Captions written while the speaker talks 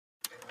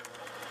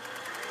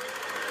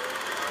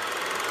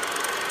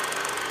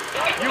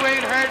You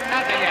ain't heard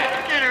nothing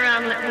yet. Get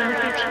around the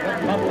message.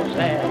 What bubble's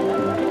that?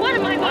 What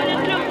am I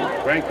going to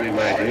do? Frankly,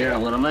 my dear,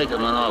 I'm going to make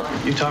him an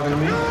offer. You talking to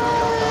me? Are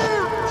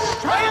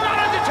you not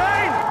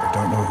entertained? I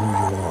don't know who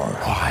you are.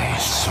 Why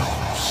so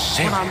serious?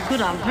 When I'm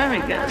good, I'm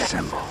very good.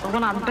 Simple. But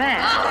when I'm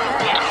bad,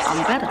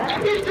 I'm better.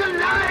 He's a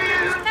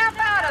liar. Snap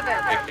out of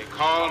it. They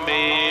call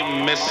me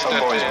Mr. A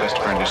boy's best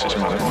friend is his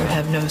mother. You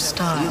have no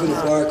style. You're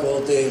gonna bark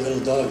all day,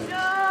 little dog.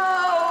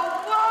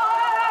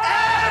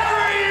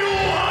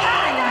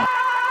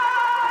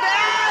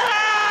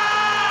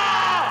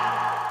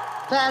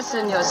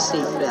 Fasten your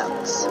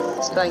seatbelts.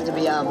 It's going to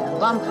be a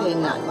bumpy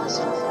night.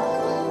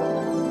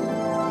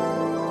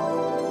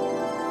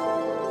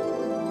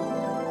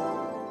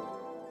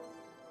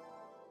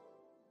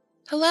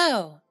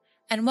 Hello,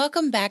 and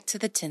welcome back to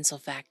the Tinsel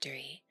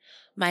Factory.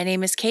 My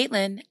name is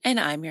Caitlin, and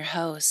I'm your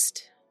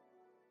host.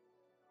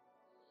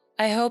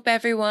 I hope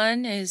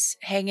everyone is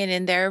hanging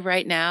in there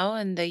right now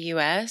in the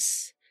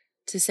US.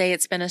 To say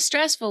it's been a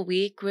stressful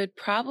week would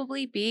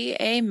probably be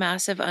a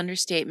massive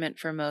understatement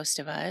for most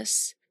of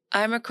us.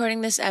 I'm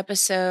recording this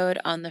episode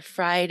on the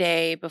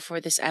Friday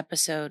before this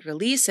episode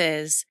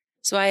releases,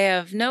 so I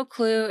have no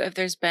clue if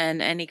there's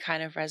been any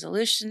kind of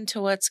resolution to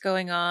what's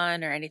going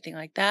on or anything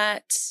like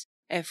that.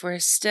 If we're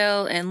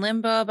still in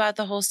limbo about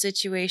the whole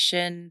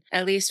situation,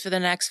 at least for the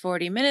next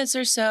 40 minutes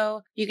or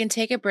so, you can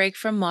take a break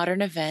from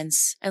modern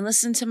events and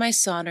listen to my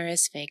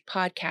sonorous fake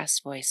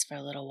podcast voice for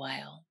a little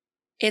while.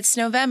 It's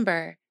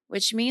November,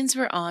 which means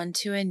we're on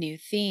to a new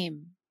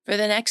theme. For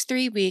the next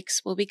 3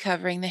 weeks, we'll be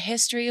covering the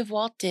history of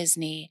Walt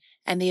Disney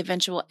and the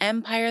eventual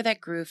empire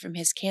that grew from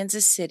his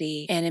Kansas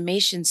City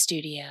animation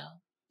studio.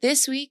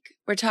 This week,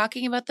 we're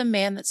talking about the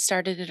man that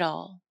started it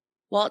all,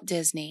 Walt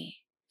Disney,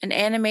 an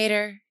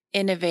animator,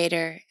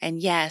 innovator,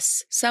 and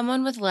yes,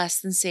 someone with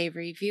less than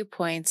savory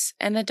viewpoints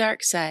and a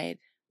dark side.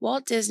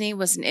 Walt Disney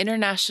was an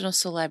international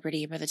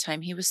celebrity by the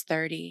time he was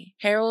 30,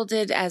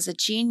 heralded as a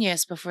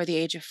genius before the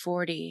age of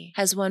 40,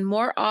 has won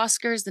more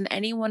Oscars than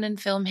anyone in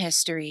film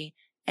history,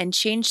 and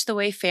changed the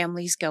way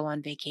families go on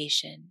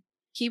vacation.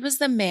 He was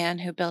the man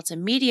who built a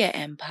media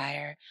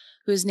empire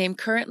whose name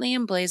currently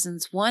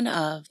emblazons one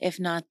of, if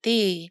not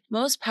the,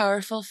 most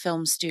powerful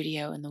film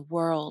studio in the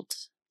world.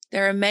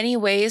 There are many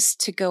ways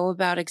to go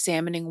about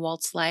examining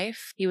Walt's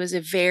life. He was a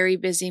very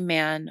busy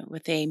man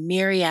with a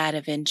myriad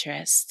of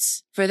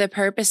interests. For the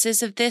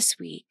purposes of this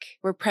week,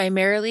 we're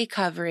primarily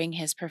covering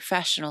his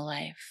professional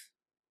life.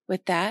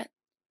 With that,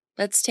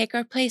 let's take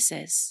our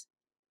places.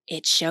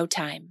 It's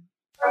showtime.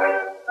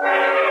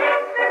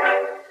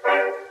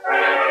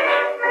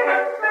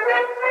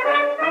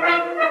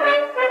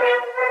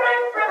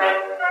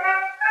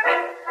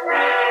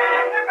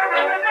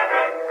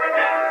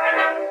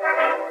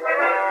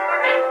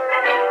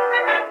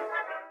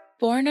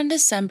 Born on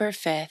December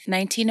 5th,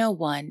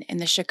 1901, in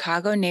the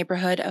Chicago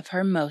neighborhood of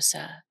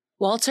Hermosa,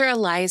 Walter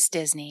Elias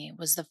Disney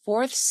was the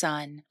fourth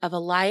son of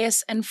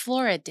Elias and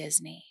Flora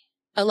Disney.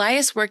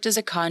 Elias worked as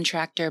a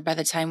contractor by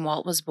the time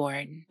Walt was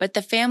born, but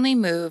the family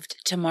moved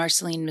to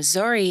Marceline,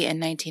 Missouri in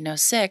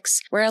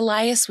 1906, where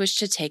Elias wished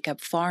to take up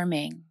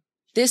farming.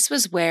 This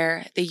was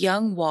where the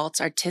young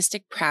Walt's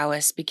artistic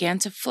prowess began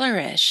to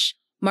flourish.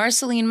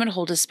 Marceline would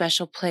hold a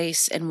special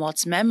place in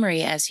Walt's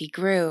memory as he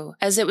grew,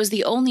 as it was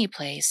the only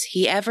place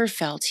he ever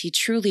felt he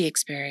truly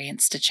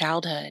experienced a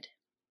childhood.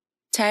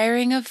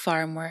 Tiring of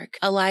farm work,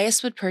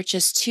 Elias would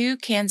purchase 2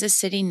 Kansas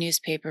City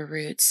newspaper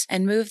routes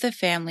and move the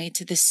family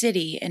to the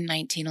city in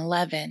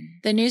 1911.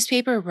 The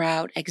newspaper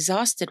route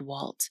exhausted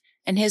Walt,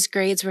 and his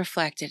grades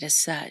reflected as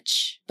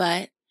such.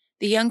 But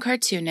the young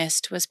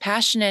cartoonist was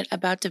passionate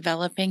about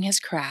developing his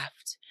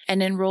craft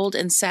and enrolled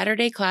in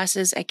Saturday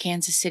classes at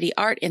Kansas City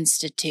Art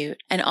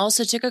Institute and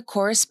also took a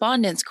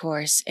correspondence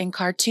course in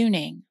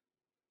cartooning.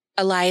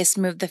 Elias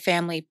moved the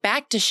family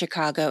back to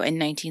Chicago in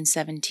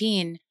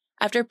 1917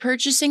 after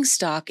purchasing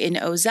stock in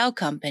Ozell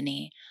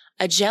Company,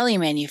 a jelly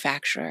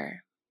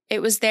manufacturer.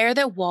 It was there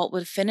that Walt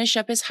would finish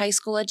up his high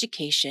school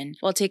education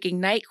while taking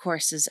night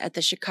courses at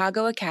the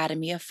Chicago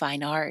Academy of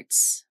Fine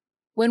Arts.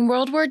 When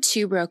World War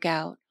II broke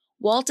out,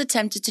 Walt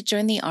attempted to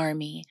join the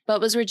Army,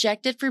 but was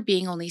rejected for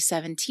being only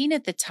 17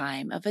 at the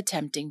time of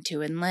attempting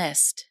to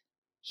enlist.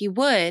 He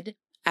would,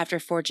 after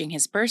forging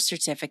his birth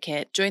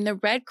certificate, join the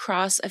Red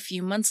Cross a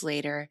few months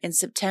later in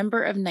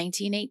September of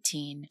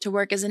 1918 to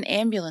work as an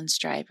ambulance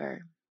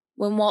driver.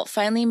 When Walt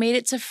finally made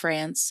it to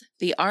France,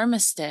 the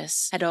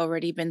armistice had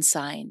already been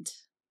signed.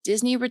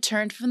 Disney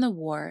returned from the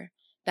war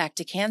back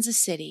to Kansas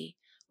City,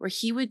 where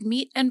he would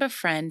meet and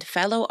befriend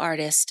fellow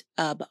artist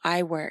Ub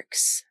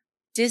Iwerks.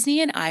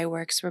 Disney and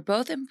Iwerks were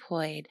both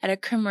employed at a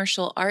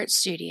commercial art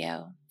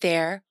studio.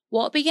 There,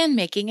 Walt began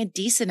making a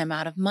decent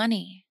amount of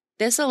money.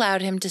 This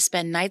allowed him to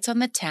spend nights on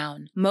the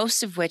town,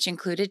 most of which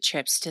included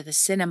trips to the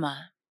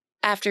cinema.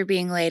 After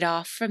being laid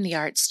off from the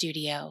art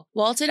studio,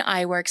 Walt and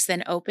Iwerks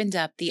then opened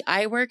up the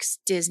Iwerks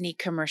Disney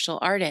Commercial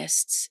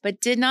Artists, but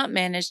did not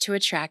manage to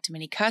attract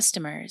many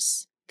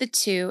customers. The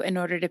two, in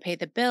order to pay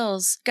the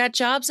bills, got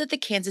jobs at the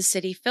Kansas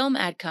City Film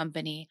Ad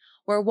Company,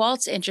 where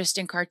Walt's interest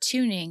in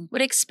cartooning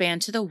would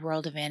expand to the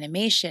world of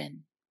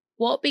animation.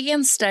 Walt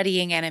began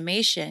studying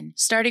animation,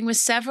 starting with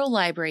several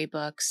library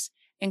books,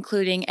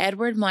 including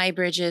Edward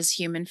Muybridge's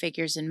Human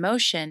Figures in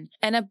Motion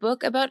and a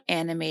book about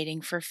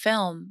animating for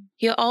film.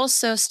 He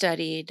also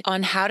studied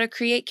on how to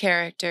create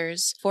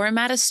characters,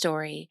 format a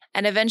story,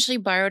 and eventually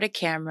borrowed a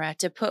camera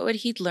to put what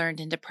he'd learned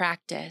into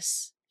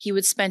practice. He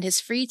would spend his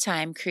free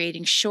time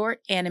creating short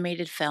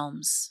animated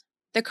films.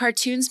 The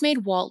cartoons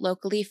made Walt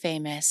locally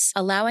famous,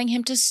 allowing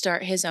him to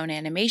start his own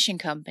animation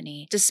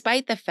company,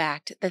 despite the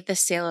fact that the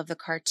sale of the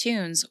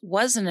cartoons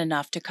wasn't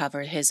enough to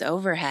cover his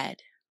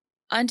overhead.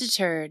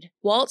 Undeterred,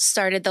 Walt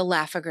started the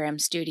Laugh-O-Gram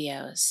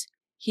Studios.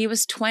 He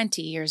was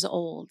 20 years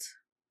old.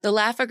 The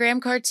Laugh-O-Gram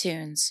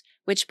cartoons,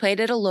 which played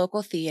at a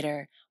local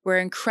theater, were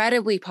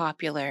incredibly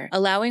popular,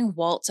 allowing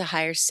Walt to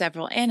hire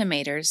several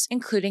animators,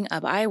 including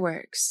Ub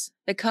Iwerks.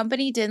 The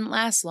company didn't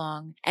last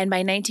long, and by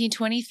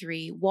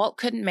 1923, Walt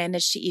couldn't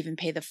manage to even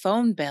pay the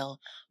phone bill,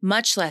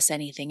 much less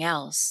anything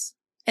else.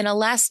 In a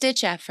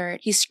last-ditch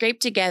effort, he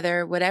scraped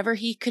together whatever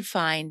he could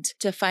find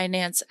to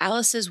finance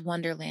Alice's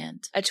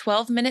Wonderland, a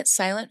 12-minute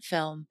silent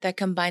film that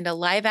combined a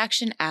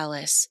live-action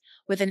Alice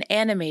with an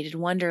animated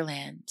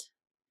Wonderland.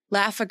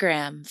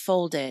 Laugh-O-Gram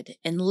folded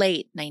in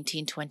late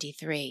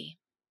 1923.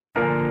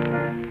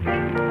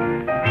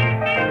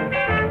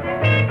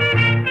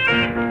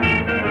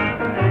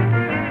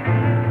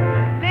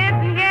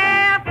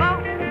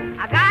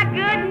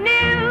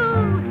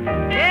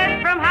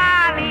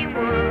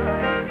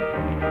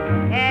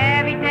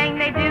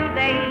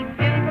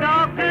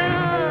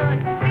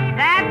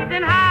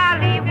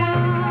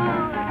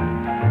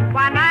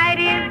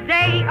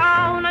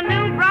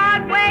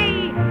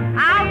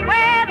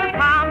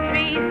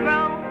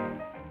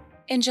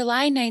 In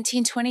July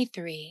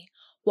 1923,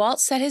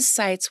 Walt set his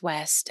sights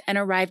west and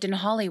arrived in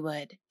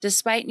Hollywood,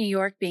 despite New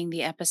York being the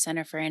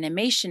epicenter for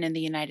animation in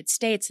the United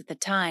States at the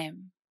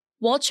time.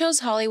 Walt chose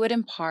Hollywood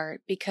in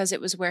part because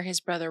it was where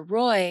his brother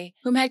Roy,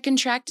 whom had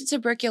contracted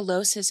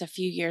tuberculosis a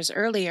few years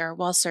earlier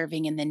while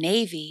serving in the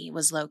Navy,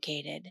 was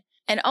located,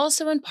 and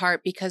also in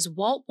part because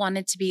Walt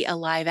wanted to be a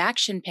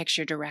live-action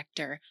picture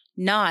director,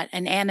 not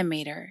an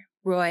animator.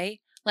 Roy,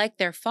 like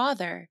their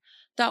father,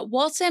 thought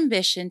Walt's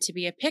ambition to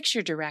be a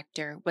picture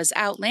director was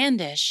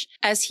outlandish,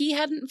 as he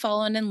hadn't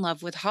fallen in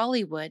love with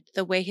Hollywood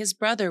the way his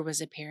brother was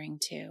appearing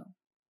to.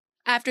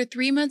 After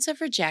 3 months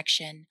of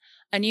rejection,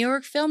 a New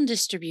York film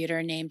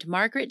distributor named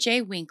Margaret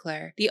J.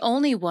 Winkler, the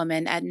only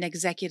woman at an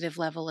executive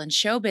level in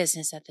show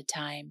business at the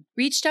time,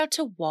 reached out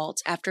to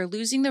Walt after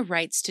losing the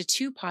rights to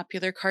 2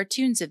 popular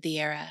cartoons of the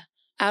era,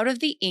 Out of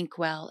the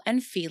Inkwell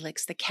and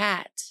Felix the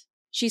Cat.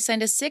 She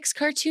signed a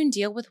 6-cartoon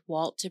deal with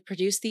Walt to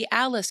produce the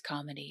Alice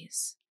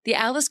comedies. The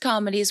Alice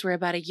comedies were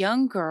about a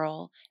young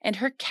girl and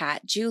her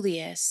cat,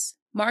 Julius.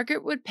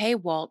 Margaret would pay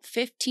Walt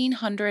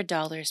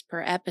 $1,500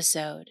 per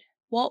episode.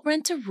 Walt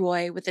went to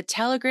Roy with a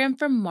telegram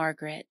from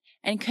Margaret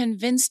and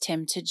convinced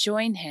him to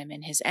join him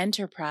in his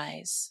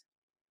enterprise.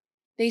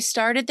 They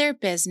started their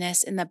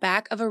business in the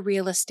back of a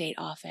real estate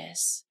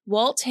office.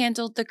 Walt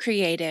handled the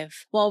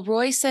creative, while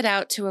Roy set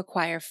out to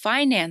acquire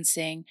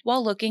financing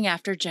while looking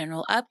after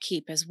general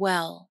upkeep as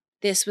well.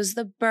 This was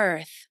the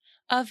birth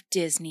of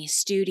Disney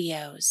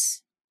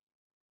Studios.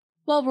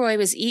 While Roy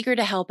was eager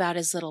to help out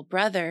his little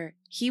brother,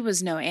 he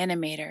was no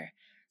animator,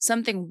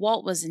 something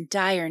Walt was in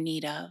dire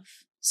need of.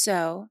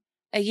 So,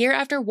 a year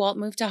after Walt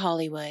moved to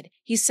Hollywood,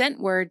 he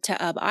sent word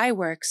to Ub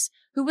Iwerks,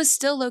 who was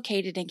still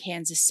located in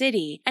Kansas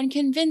City, and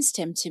convinced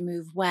him to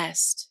move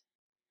west.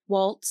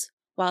 Walt,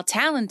 while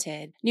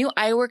talented, knew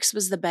Iwerks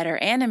was the better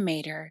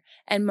animator,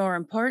 and more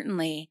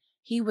importantly,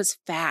 he was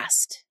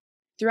fast.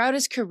 Throughout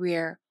his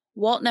career,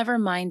 Walt never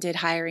minded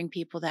hiring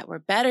people that were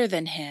better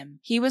than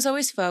him. He was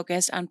always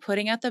focused on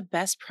putting out the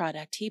best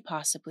product he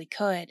possibly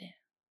could.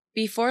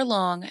 Before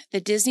long, the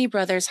Disney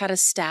brothers had a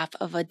staff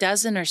of a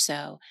dozen or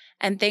so,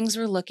 and things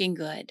were looking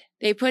good.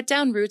 They put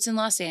down roots in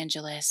Los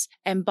Angeles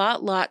and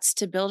bought lots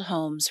to build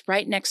homes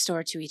right next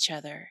door to each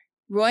other.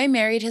 Roy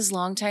married his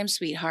longtime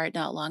sweetheart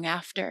not long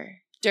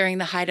after. During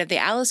the height of the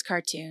Alice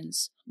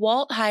cartoons,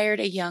 Walt hired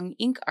a young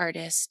ink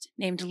artist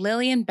named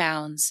Lillian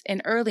Bounds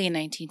in early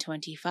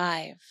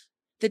 1925.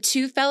 The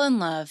two fell in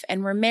love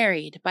and were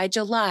married by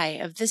July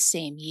of the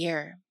same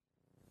year.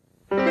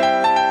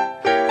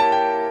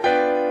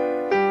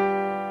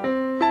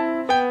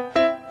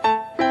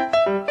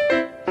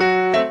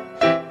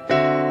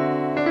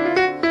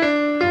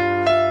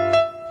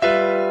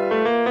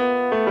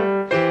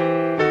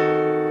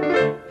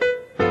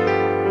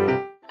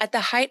 At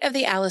the height of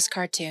the Alice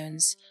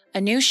cartoons,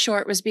 a new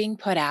short was being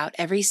put out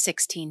every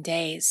 16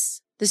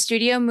 days. The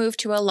studio moved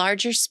to a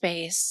larger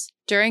space,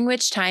 during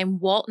which time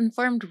Walt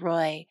informed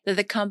Roy that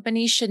the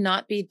company should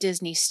not be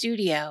Disney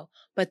Studio,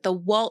 but the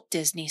Walt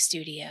Disney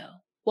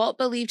Studio. Walt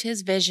believed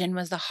his vision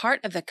was the heart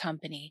of the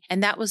company,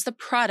 and that was the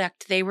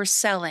product they were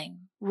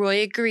selling.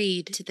 Roy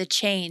agreed to the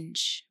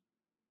change.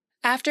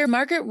 After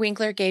Margaret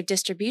Winkler gave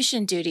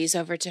distribution duties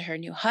over to her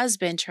new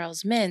husband,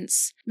 Charles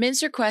Mintz,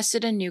 Mintz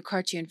requested a new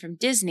cartoon from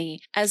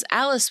Disney as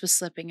Alice was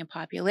slipping in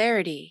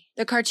popularity.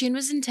 The cartoon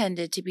was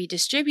intended to be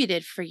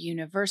distributed for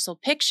Universal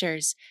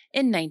Pictures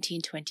in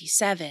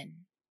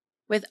 1927.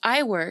 With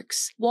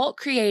Iwerks, Walt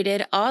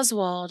created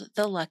Oswald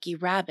the Lucky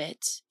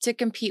Rabbit to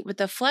compete with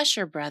the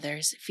Fleischer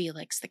brothers'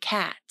 Felix the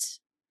Cat.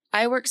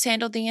 Iwerks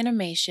handled the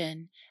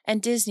animation,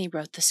 and Disney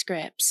wrote the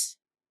scripts.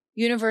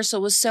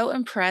 Universal was so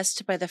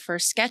impressed by the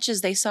first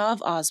sketches they saw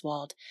of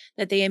Oswald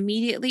that they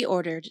immediately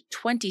ordered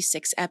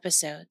 26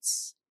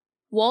 episodes.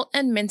 Walt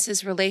and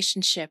Mince's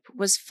relationship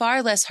was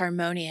far less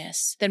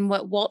harmonious than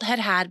what Walt had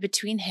had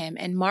between him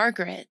and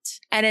Margaret,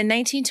 and in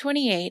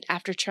 1928,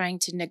 after trying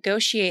to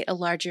negotiate a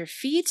larger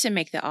fee to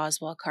make the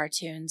Oswald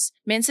cartoons,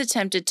 Mince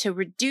attempted to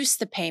reduce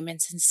the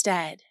payments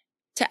instead.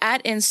 To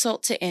add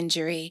insult to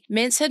injury,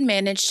 Mince had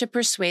managed to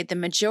persuade the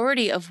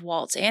majority of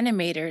Walt's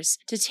animators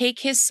to take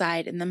his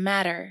side in the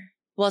matter.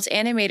 Walt's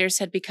animators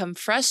had become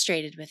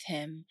frustrated with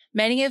him,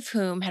 many of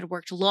whom had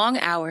worked long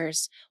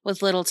hours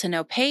with little to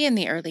no pay in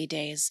the early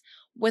days,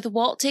 with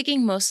Walt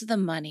taking most of the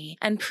money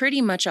and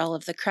pretty much all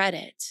of the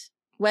credit.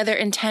 Whether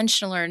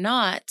intentional or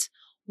not,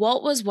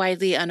 Walt was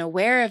widely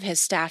unaware of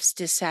his staff's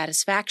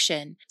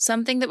dissatisfaction,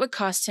 something that would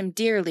cost him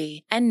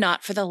dearly and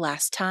not for the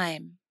last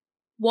time.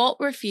 Walt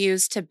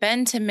refused to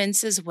bend to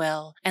Mince's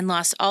will and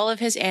lost all of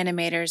his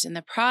animators in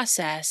the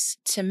process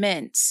to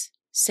Mince,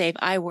 save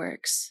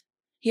Iwerks.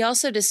 He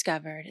also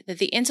discovered that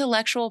the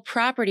intellectual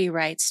property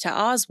rights to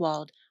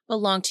Oswald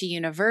belonged to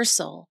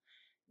Universal,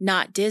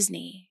 not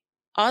Disney.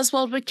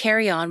 Oswald would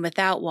carry on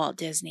without Walt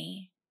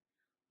Disney.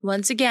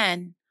 Once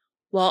again,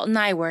 Walt and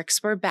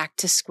Iwerks were back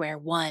to square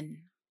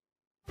one.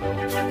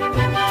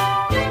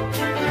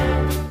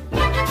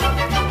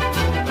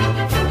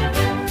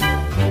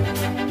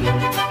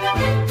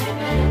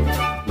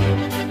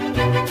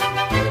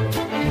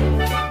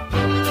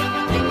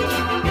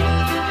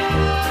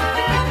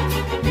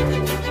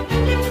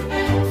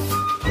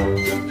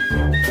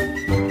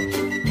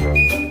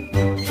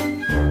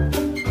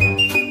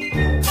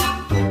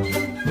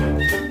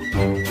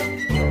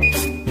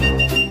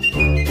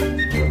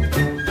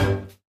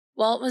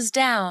 Walt was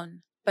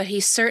down, but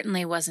he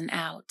certainly wasn't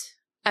out.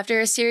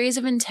 After a series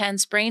of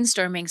intense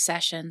brainstorming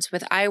sessions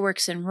with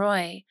Iwerks and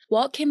Roy,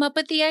 Walt came up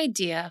with the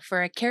idea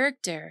for a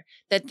character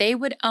that they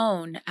would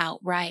own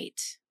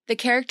outright. The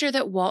character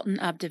that Walt and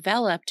Ub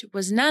developed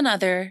was none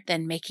other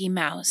than Mickey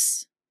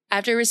Mouse.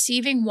 After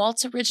receiving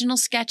Walt's original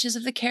sketches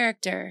of the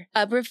character,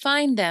 Ub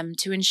refined them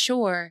to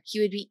ensure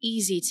he would be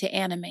easy to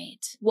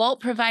animate.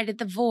 Walt provided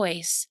the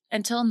voice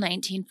until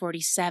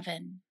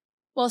 1947.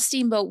 While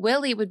Steamboat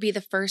Willie would be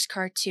the first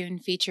cartoon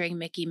featuring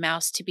Mickey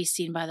Mouse to be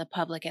seen by the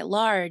public at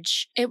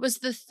large, it was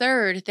the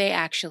third they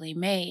actually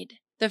made.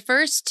 The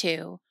first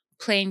two,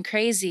 Plain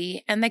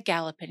Crazy and The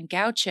Gallopin'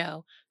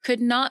 Gaucho,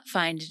 could not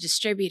find a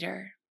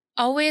distributor.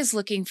 Always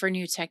looking for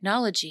new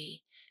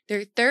technology,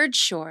 their third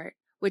short,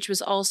 which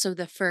was also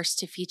the first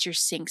to feature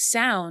sync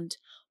sound,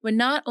 would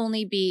not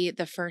only be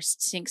the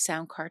first sync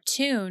sound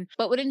cartoon,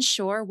 but would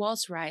ensure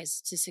Walt's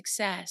rise to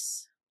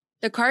success.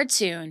 The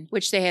cartoon,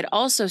 which they had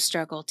also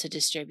struggled to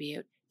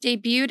distribute,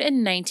 debuted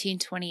in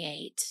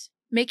 1928.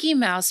 Mickey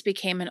Mouse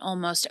became an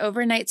almost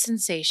overnight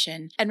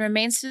sensation and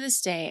remains to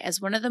this day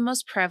as one of the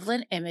most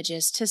prevalent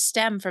images to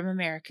stem from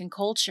American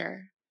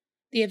culture.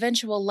 The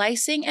eventual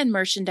licensing and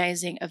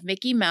merchandising of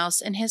Mickey Mouse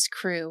and his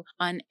crew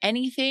on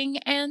anything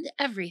and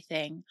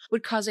everything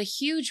would cause a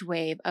huge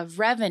wave of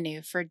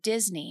revenue for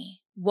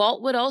Disney.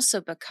 Walt would also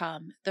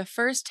become the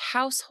first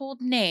household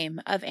name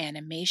of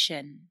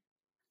animation.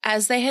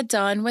 As they had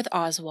done with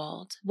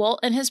Oswald, Walt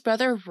and his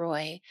brother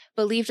Roy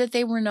believed that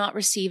they were not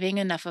receiving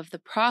enough of the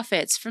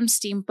profits from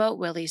Steamboat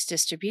Willie's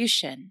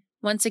distribution.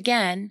 Once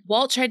again,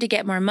 Walt tried to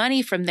get more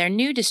money from their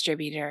new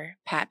distributor,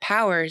 Pat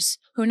Powers,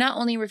 who not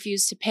only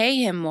refused to pay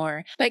him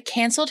more, but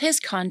canceled his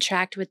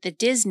contract with the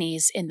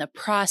Disneys in the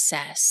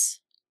process.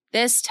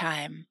 This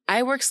time,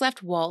 Iwerks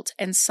left Walt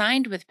and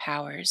signed with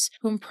Powers,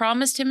 whom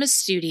promised him a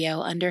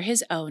studio under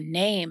his own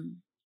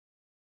name.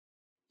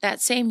 That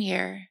same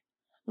year,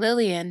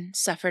 Lillian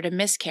suffered a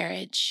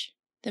miscarriage.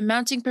 The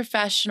mounting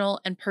professional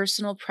and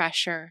personal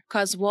pressure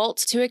caused Walt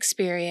to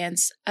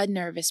experience a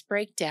nervous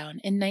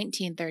breakdown in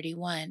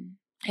 1931.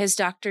 His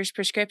doctor's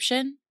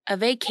prescription? A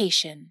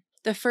vacation,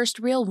 the first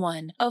real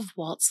one of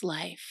Walt's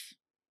life.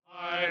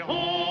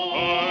 Hi-ho,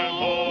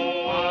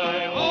 hi-ho,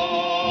 hi-ho,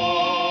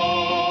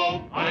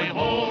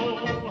 hi-ho,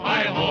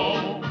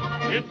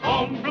 hi-ho, it's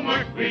home from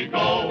work we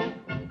go.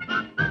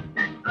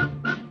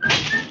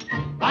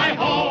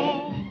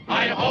 Hi-ho,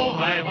 hi-ho,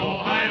 hi-ho,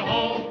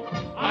 hi-ho,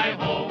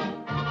 hi-ho,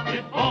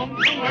 it's home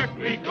from work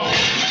we go.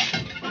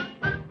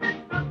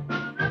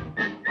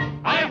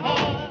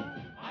 Hi-ho.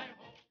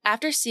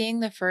 After seeing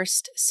the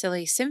first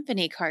Silly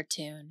Symphony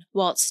cartoon,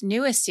 Walt's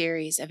newest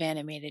series of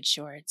animated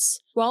shorts,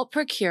 Walt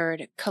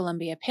procured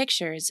Columbia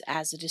Pictures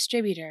as a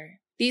distributor.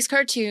 These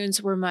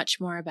cartoons were much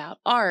more about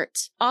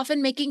art,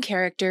 often making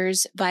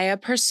characters via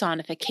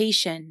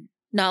personification.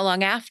 Not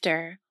long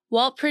after,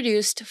 Walt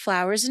produced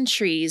Flowers and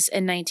Trees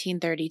in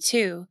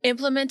 1932,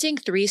 implementing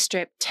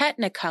 3-strip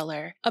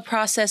Technicolor, a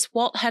process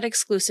Walt had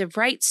exclusive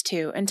rights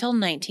to until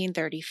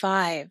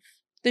 1935.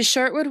 The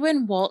short would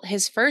win Walt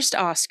his first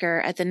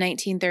Oscar at the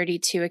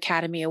 1932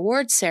 Academy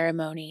Awards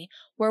ceremony,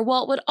 where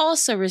Walt would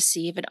also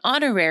receive an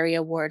honorary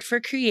award for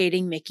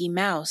creating Mickey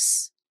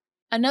Mouse.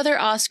 Another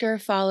Oscar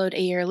followed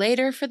a year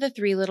later for The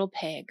Three Little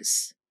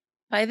Pigs.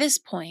 By this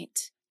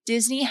point,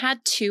 Disney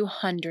had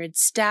 200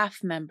 staff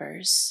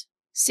members.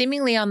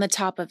 Seemingly on the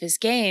top of his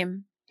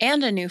game,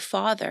 and a new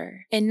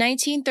father, in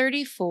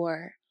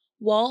 1934,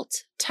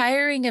 Walt,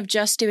 tiring of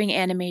just doing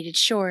animated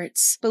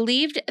shorts,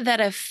 believed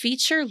that a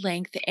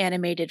feature-length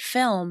animated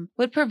film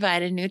would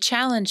provide a new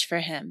challenge for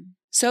him.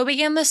 So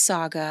began the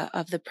saga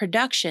of the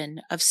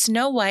production of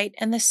Snow White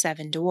and the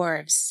Seven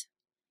Dwarfs.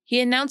 He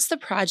announced the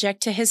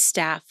project to his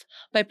staff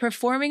by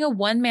performing a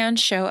one-man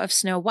show of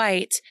Snow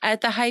White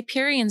at the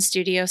Hyperion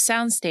Studio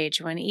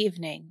soundstage one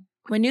evening.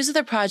 When news of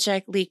the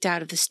project leaked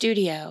out of the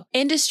studio,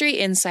 industry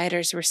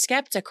insiders were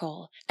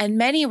skeptical, and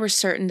many were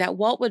certain that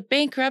Walt would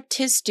bankrupt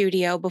his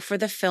studio before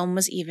the film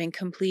was even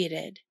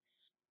completed.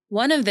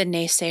 One of the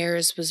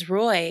naysayers was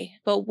Roy,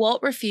 but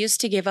Walt refused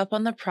to give up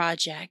on the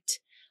project,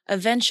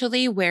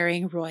 eventually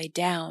wearing Roy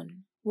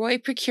down. Roy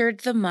procured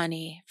the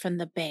money from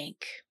the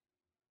bank.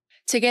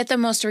 To get the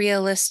most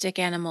realistic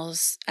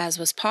animals as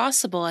was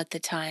possible at the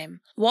time,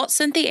 Walt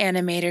sent the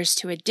animators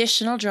to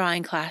additional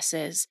drawing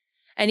classes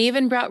and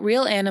even brought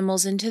real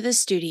animals into the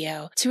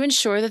studio to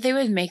ensure that they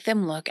would make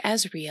them look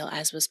as real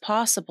as was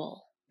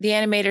possible. The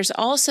animators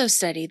also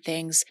studied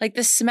things like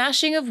the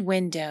smashing of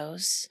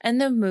windows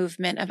and the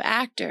movement of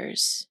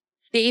actors.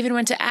 They even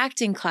went to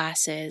acting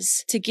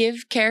classes to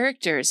give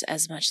characters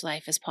as much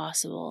life as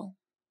possible.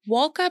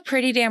 Walt got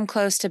pretty damn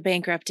close to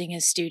bankrupting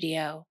his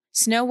studio.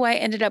 Snow White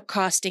ended up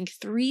costing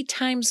 3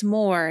 times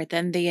more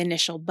than the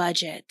initial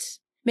budget.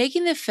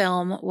 Making the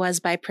film was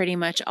by pretty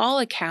much all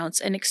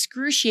accounts an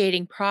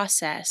excruciating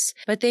process,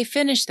 but they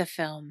finished the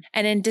film,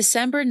 and in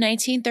December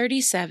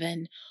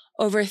 1937,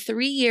 over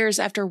 3 years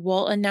after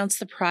Walt announced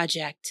the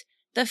project,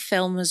 the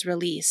film was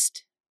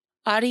released.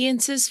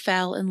 Audiences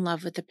fell in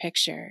love with the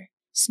picture.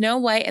 Snow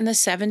White and the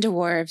Seven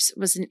Dwarfs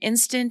was an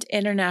instant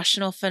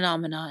international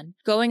phenomenon,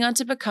 going on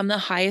to become the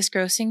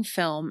highest-grossing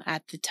film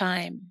at the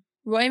time.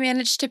 Roy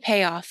managed to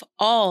pay off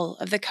all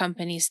of the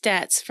company's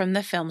debts from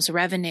the film's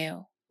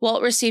revenue.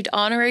 Walt received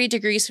honorary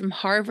degrees from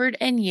Harvard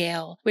and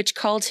Yale, which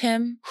called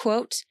him,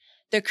 quote,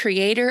 the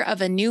creator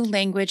of a new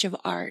language of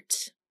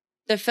art.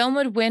 The film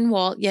would win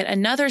Walt yet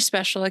another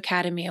special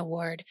Academy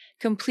Award,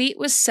 complete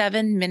with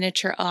 7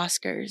 miniature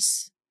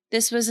Oscars.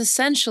 This was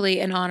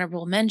essentially an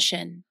honorable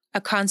mention,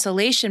 a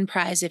consolation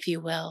prize, if you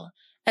will,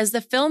 as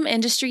the film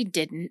industry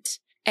didn't,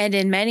 and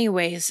in many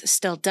ways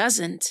still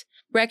doesn't,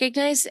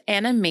 recognize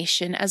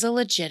animation as a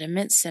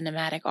legitimate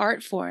cinematic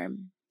art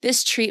form.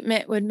 This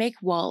treatment would make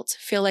Walt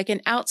feel like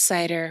an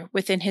outsider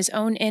within his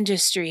own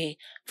industry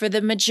for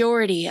the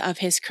majority of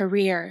his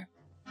career.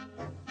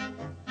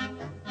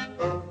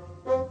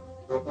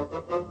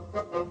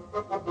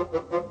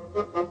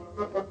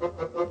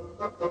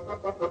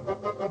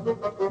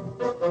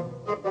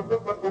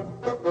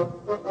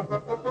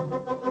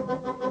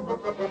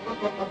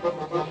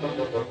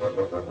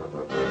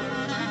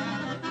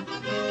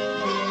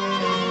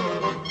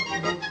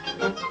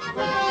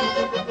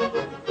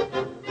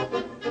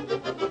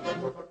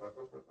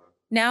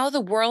 Now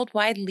the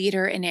worldwide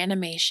leader in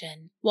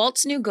animation,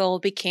 Walt's new goal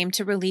became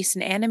to release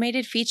an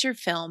animated feature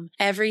film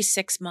every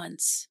 6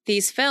 months.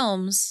 These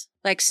films,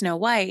 like Snow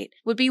White,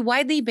 would be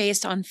widely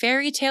based on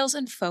fairy tales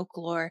and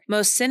folklore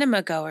most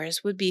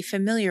cinema-goers would be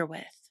familiar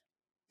with.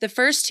 The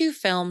first 2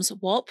 films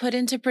Walt put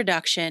into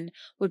production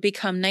would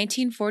become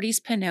 1940's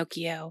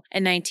Pinocchio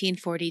and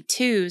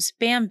 1942's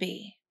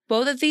Bambi.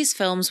 Both of these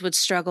films would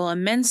struggle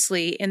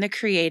immensely in the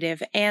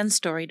creative and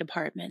story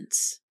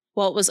departments.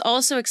 Walt was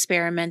also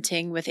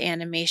experimenting with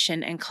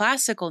animation and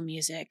classical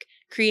music,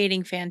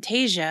 creating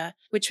Fantasia,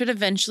 which would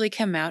eventually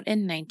come out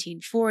in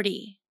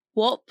 1940.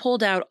 Walt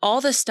pulled out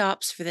all the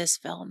stops for this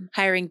film,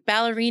 hiring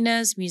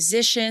ballerinas,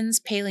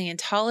 musicians,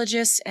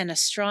 paleontologists, and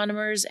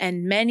astronomers,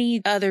 and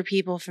many other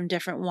people from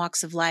different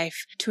walks of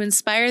life to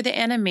inspire the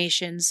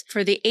animations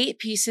for the 8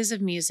 pieces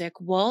of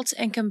music Walt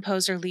and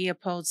composer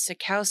Leopold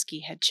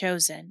Stokowski had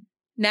chosen.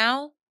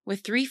 Now,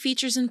 with 3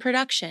 features in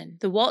production,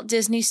 the Walt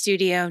Disney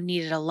Studio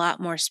needed a lot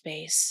more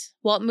space.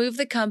 Walt moved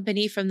the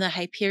company from the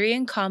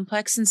Hyperion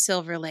Complex in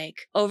Silver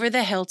Lake over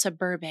the hill to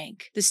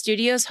Burbank, the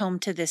studio's home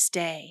to this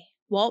day.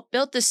 Walt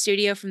built the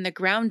studio from the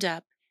ground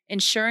up,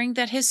 ensuring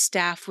that his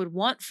staff would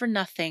want for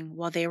nothing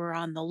while they were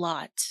on the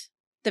lot.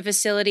 The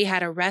facility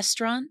had a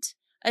restaurant,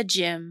 a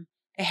gym,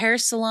 a hair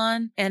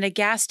salon, and a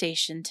gas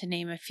station, to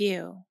name a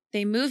few.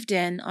 They moved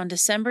in on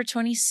December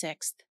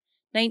 26,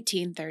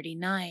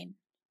 1939.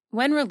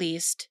 When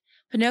released,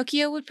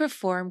 Pinocchio would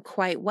perform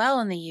quite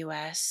well in the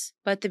U.S.,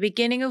 but the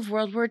beginning of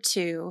World War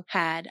II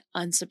had,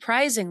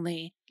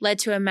 unsurprisingly, led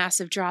to a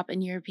massive drop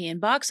in European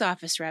box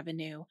office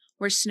revenue,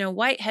 where Snow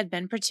White had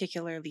been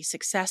particularly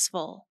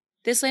successful.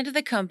 This landed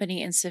the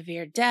company in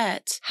severe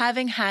debt,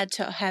 having had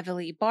to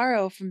heavily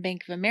borrow from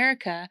Bank of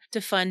America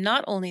to fund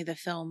not only the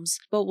films,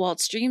 but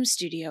Walt's Dream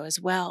Studio as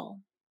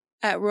well.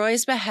 At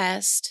Roy's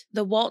behest,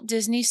 the Walt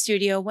Disney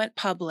Studio went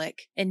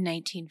public in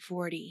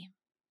 1940.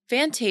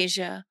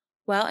 Fantasia,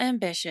 while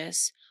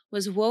ambitious,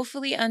 was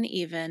woefully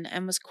uneven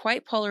and was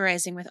quite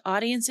polarizing with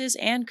audiences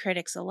and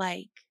critics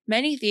alike.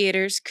 Many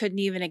theaters couldn't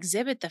even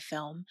exhibit the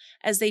film,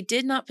 as they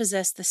did not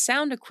possess the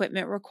sound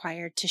equipment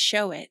required to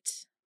show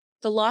it.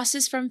 The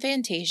losses from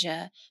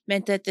Fantasia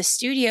meant that the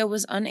studio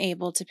was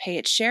unable to pay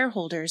its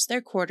shareholders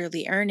their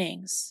quarterly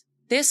earnings.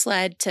 This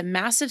led to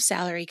massive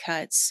salary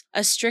cuts,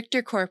 a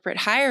stricter corporate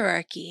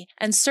hierarchy,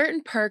 and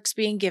certain perks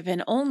being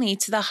given only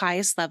to the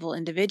highest level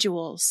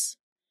individuals.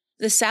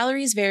 The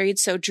salaries varied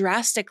so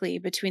drastically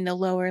between the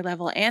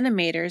lower-level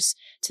animators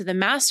to the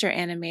master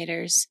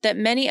animators that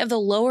many of the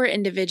lower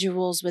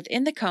individuals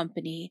within the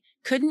company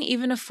couldn't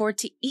even afford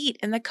to eat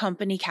in the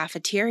company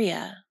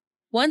cafeteria.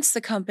 Once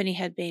the company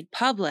had made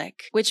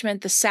public, which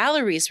meant the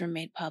salaries were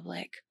made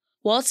public,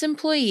 Walt's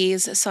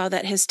employees saw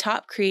that his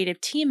top creative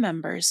team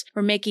members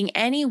were making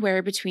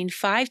anywhere between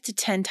 5 to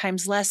 10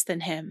 times less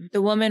than him,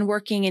 the woman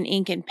working in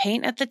ink and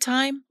paint at the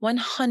time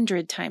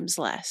 100 times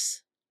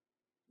less.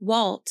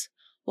 Walt,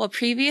 while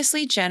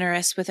previously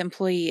generous with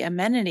employee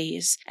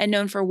amenities and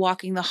known for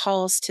walking the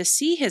halls to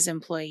see his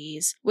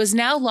employees, was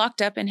now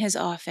locked up in his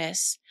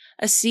office,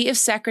 a sea of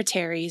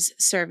secretaries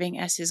serving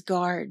as his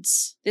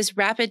guards. This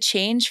rapid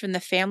change from the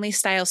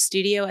family-style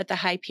studio at the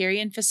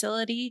Hyperion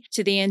facility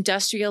to the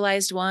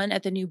industrialized one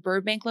at the new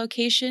Burbank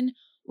location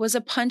was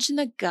a punch in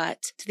the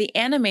gut to the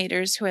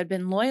animators who had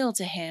been loyal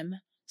to him,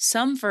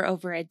 some for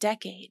over a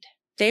decade.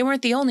 They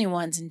weren't the only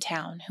ones in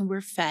town who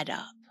were fed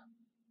up.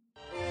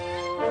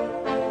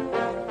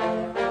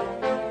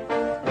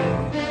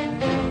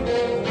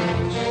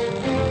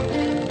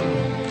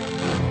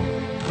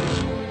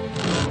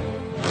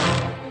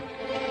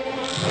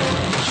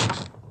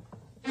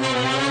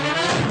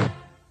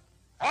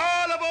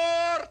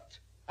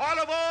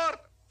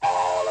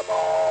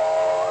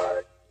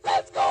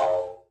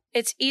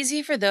 It's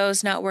easy for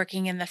those not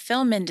working in the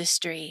film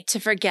industry to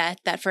forget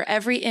that for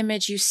every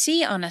image you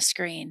see on a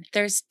screen,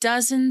 there's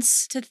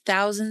dozens to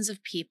thousands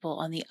of people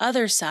on the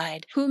other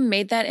side who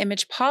made that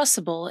image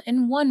possible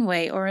in one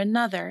way or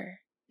another.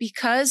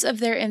 Because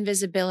of their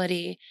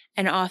invisibility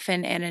and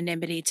often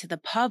anonymity to the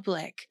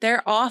public,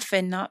 they're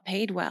often not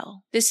paid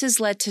well. This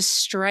has led to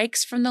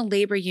strikes from the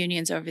labor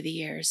unions over the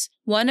years,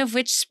 one of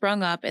which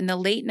sprung up in the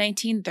late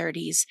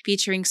 1930s,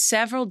 featuring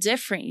several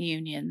different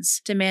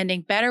unions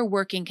demanding better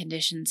working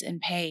conditions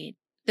and pay.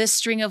 This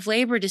string of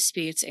labor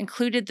disputes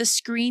included the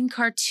Screen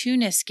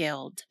Cartoonists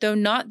Guild, though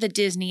not the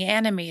Disney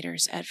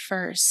animators at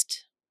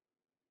first.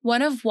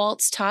 One of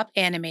Walt's top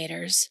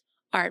animators,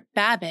 Art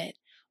Babbitt,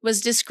 was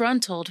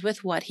disgruntled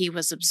with what he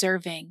was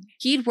observing.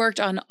 He'd worked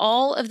on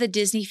all of the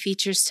Disney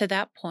features to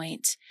that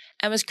point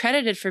and was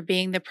credited for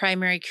being the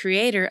primary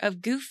creator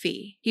of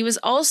Goofy. He was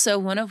also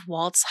one of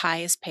Walt's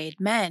highest paid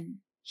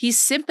men. He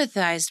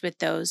sympathized with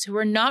those who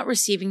were not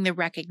receiving the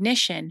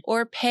recognition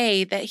or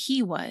pay that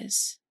he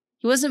was.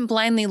 He wasn't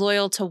blindly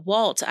loyal to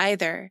Walt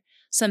either,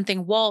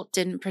 something Walt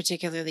didn't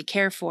particularly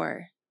care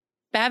for.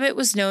 Babbitt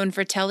was known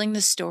for telling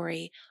the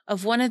story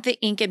of one of the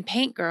ink and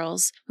paint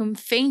girls whom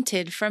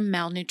fainted from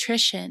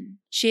malnutrition.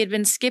 She had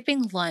been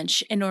skipping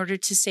lunch in order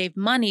to save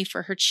money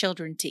for her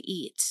children to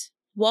eat.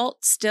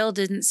 Walt still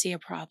didn't see a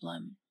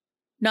problem.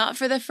 Not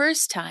for the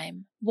first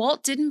time,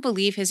 Walt didn't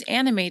believe his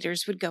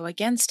animators would go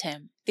against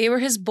him. They were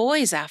his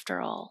boys, after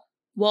all.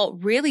 Walt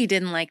really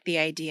didn't like the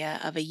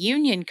idea of a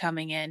union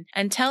coming in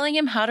and telling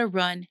him how to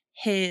run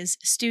his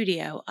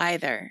studio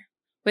either.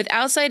 With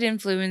outside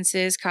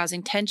influences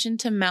causing tension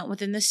to mount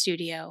within the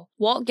studio,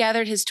 Walt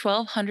gathered his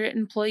 1,200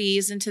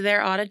 employees into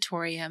their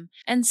auditorium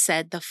and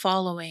said the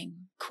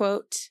following,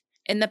 quote,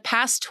 "In the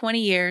past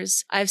 20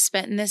 years I've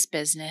spent in this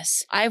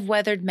business, I've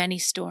weathered many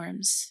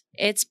storms.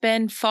 It's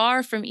been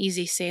far from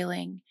easy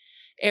sailing.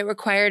 It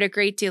required a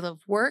great deal of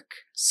work,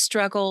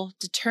 struggle,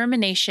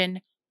 determination,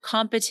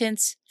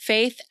 competence,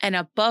 faith, and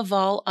above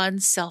all,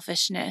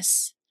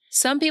 unselfishness.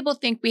 Some people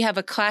think we have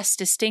a class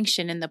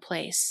distinction in the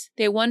place.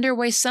 They wonder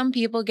why some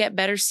people get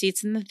better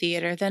seats in the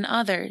theater than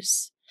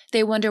others.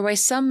 They wonder why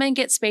some men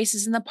get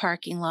spaces in the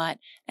parking lot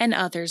and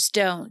others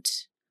don't.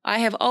 I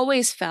have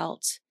always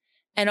felt,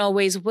 and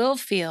always will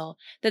feel,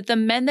 that the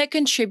men that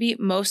contribute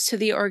most to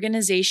the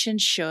organization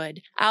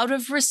should, out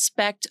of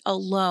respect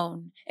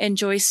alone,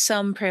 enjoy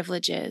some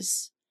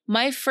privileges.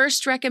 My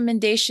first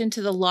recommendation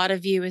to the lot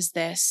of you is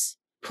this.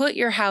 Put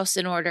your house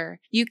in order.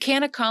 You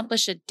can't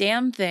accomplish a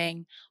damn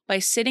thing by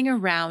sitting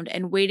around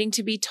and waiting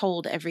to be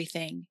told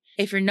everything.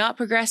 If you're not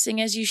progressing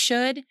as you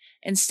should,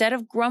 instead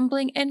of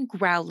grumbling and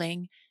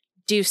growling,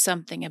 do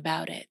something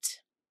about it."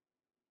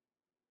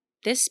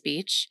 This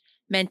speech,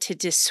 meant to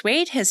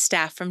dissuade his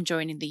staff from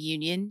joining the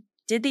union,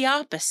 did the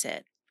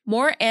opposite.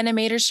 More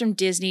animators from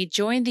Disney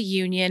joined the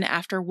union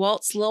after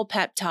Walt's little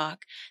pep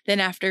talk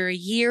than after a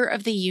year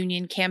of the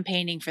union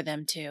campaigning for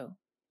them to.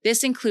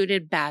 This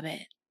included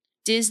Babbitt.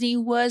 Disney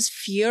was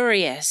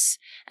furious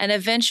and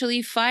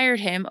eventually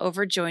fired him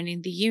over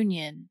joining the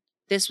union.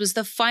 This was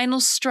the final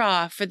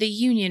straw for the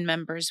union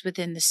members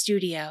within the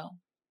studio.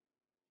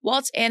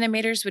 Walt's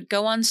animators would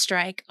go on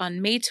strike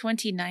on May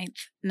 29,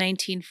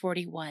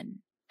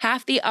 1941.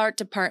 Half the art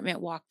department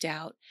walked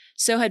out,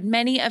 so had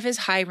many of his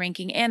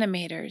high-ranking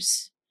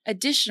animators.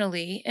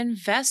 Additionally,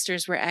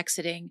 investors were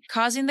exiting,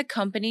 causing the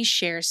company's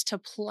shares to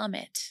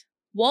plummet.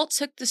 Walt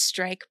took the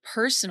strike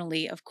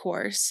personally, of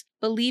course,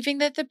 believing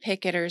that the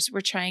picketers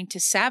were trying to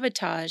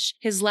sabotage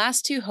his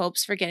last two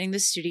hopes for getting the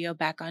studio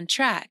back on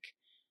track,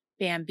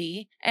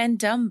 Bambi and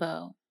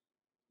Dumbo.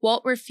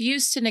 Walt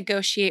refused to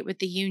negotiate with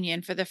the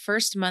union for the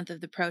first month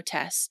of the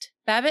protest.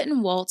 Babbitt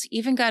and Walt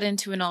even got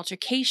into an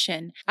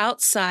altercation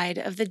outside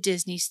of the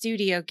Disney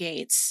studio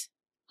gates.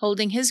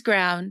 Holding his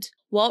ground,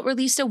 Walt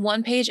released a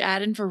one-page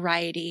ad in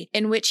Variety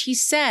in which he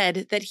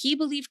said that he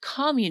believed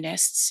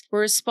communists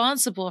were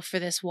responsible for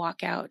this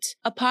walkout,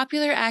 a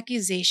popular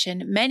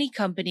accusation many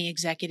company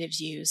executives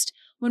used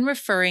when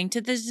referring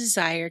to the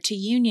desire to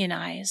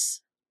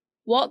unionize.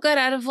 Walt got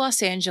out of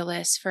Los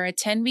Angeles for a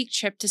 10-week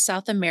trip to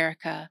South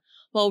America,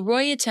 while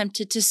Roy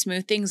attempted to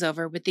smooth things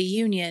over with the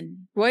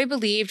union. Roy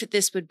believed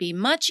this would be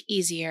much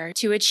easier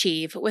to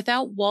achieve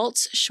without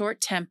Walt's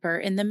short temper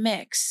in the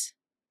mix.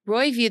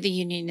 Roy viewed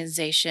the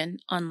unionization,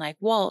 unlike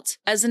Walt,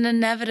 as an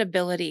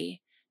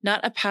inevitability,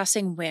 not a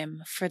passing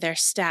whim for their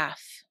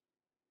staff.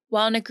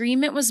 While an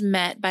agreement was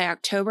met by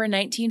October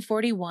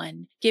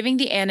 1941, giving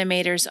the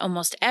animators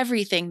almost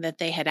everything that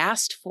they had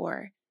asked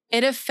for,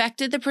 it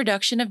affected the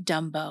production of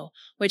Dumbo,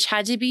 which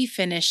had to be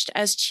finished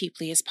as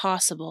cheaply as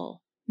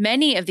possible.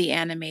 Many of the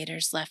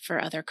animators left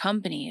for other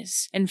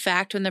companies. In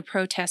fact, when the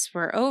protests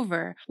were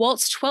over,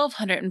 Walt's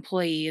 1,200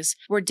 employees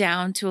were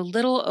down to a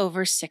little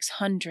over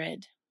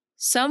 600.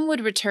 Some would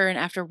return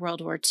after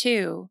World War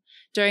II,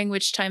 during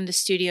which time the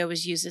studio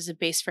was used as a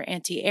base for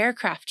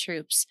anti-aircraft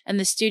troops, and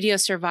the studio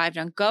survived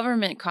on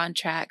government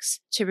contracts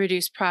to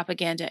produce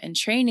propaganda and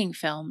training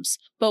films,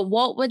 but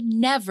Walt would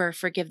never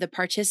forgive the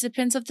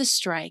participants of the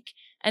strike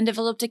and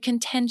developed a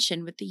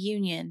contention with the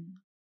union.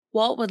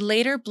 Walt would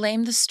later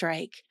blame the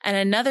strike, and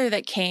another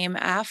that came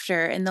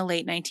after in the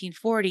late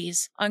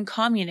 1940s, on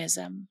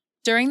communism.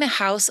 During the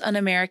House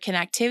Un-American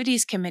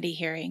Activities Committee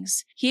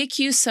hearings, he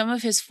accused some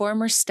of his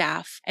former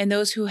staff and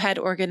those who had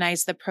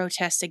organized the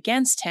protest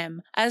against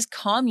him as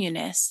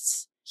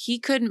communists. He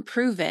couldn't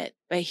prove it,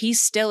 but he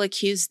still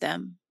accused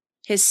them.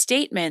 His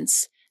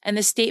statements, and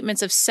the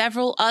statements of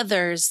several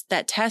others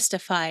that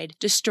testified,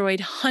 destroyed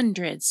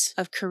hundreds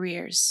of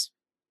careers.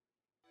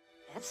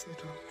 That's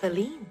little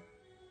Feline.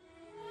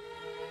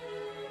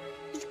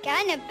 He's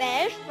kind of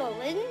bashful,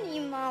 isn't he,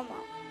 Mama?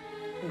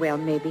 Well,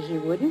 maybe he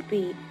wouldn't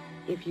be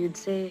if you'd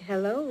say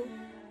hello.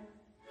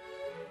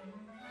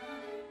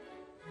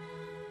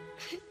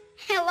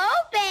 Hello,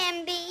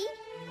 Bambi.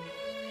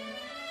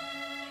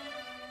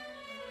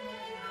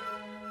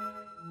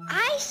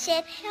 I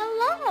said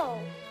hello.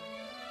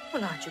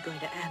 Well, aren't you going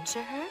to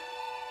answer her?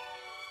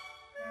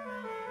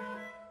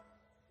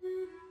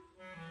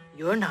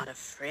 You're not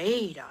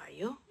afraid, are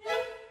you?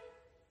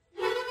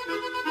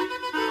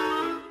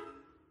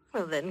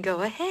 Well, then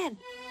go ahead.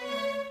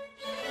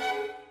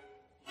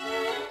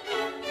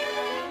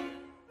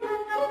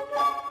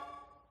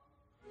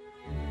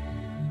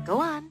 Go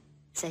on.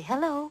 Say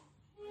hello.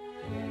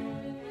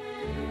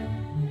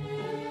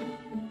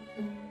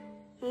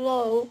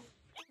 Hello.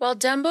 While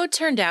Dumbo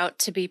turned out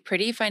to be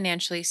pretty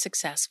financially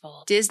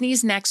successful,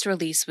 Disney's next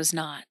release was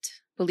not.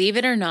 Believe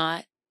it or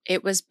not,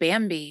 it was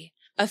Bambi,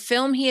 a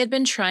film he had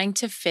been trying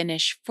to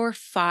finish for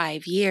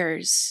 5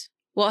 years.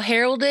 While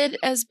heralded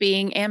as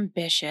being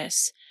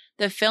ambitious,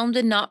 the film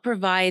did not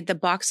provide the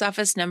box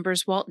office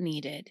numbers Walt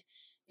needed.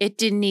 It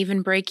didn't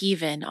even break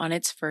even on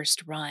its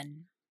first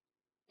run.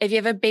 If you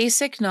have a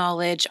basic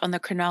knowledge on the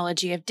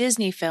chronology of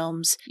Disney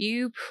films,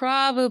 you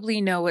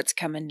probably know what's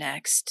coming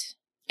next.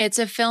 It's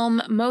a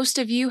film most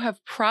of you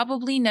have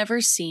probably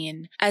never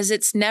seen, as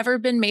it's never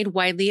been made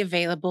widely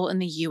available in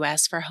the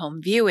US for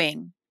home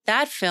viewing.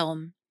 That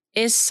film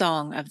is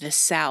Song of the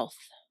South.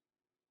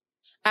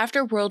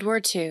 After World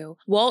War II,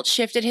 Walt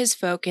shifted his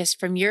focus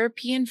from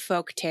European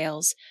folk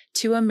tales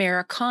to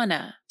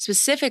Americana,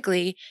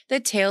 specifically the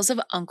tales of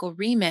Uncle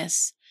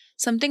Remus,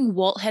 something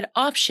Walt had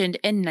optioned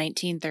in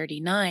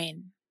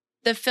 1939.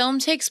 The film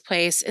takes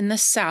place in the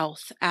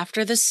South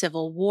after the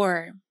Civil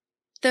War.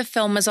 The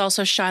film was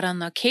also shot on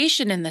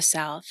location in the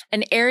South,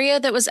 an area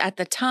that was at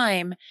the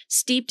time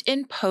steeped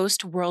in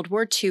post-World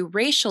War II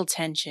racial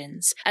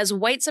tensions as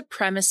white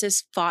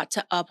supremacists fought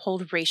to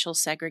uphold racial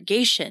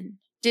segregation.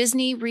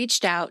 Disney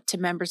reached out to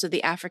members of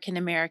the African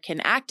American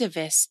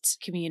activist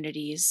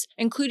communities,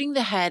 including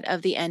the head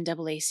of the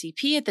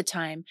NAACP at the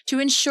time, to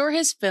ensure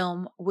his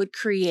film would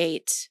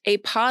create a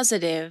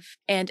positive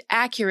and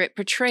accurate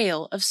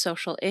portrayal of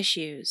social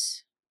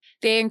issues.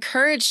 They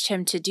encouraged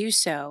him to do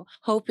so,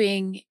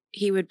 hoping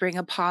he would bring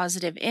a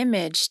positive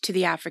image to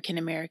the African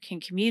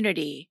American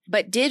community,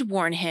 but did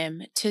warn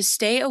him to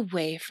stay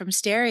away from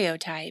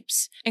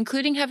stereotypes,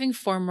 including having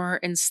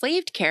former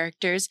enslaved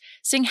characters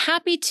sing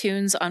happy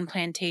tunes on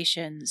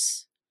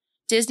plantations.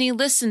 Disney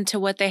listened to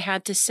what they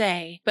had to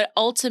say, but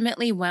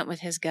ultimately went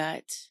with his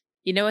gut.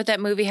 You know what that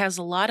movie has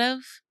a lot of?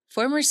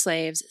 Former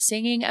slaves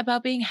singing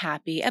about being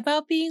happy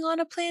about being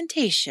on a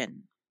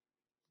plantation.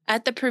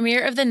 At the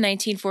premiere of the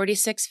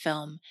 1946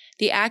 film,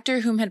 the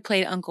actor whom had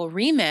played Uncle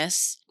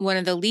Remus, one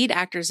of the lead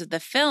actors of the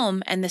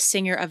film and the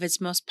singer of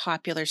its most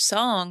popular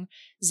song,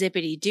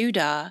 Zippity Doo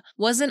Dah,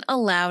 wasn't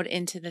allowed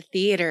into the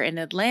theater in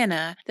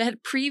Atlanta that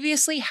had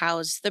previously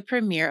housed the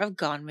premiere of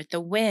Gone with the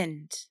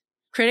Wind.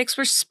 Critics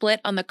were split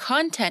on the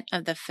content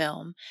of the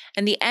film,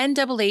 and the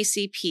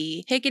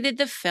NAACP picketed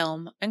the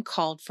film and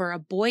called for a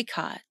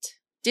boycott.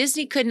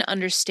 Disney couldn't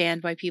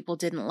understand why people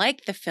didn't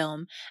like the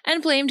film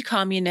and blamed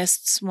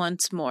communists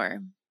once more.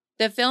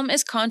 The film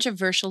is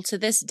controversial to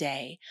this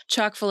day,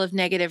 chock full of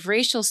negative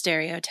racial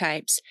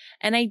stereotypes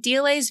and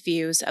idealized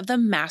views of the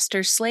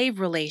master-slave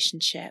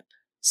relationship.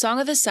 Song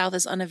of the South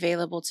is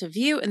unavailable to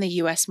view in the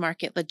US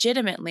market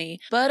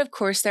legitimately, but of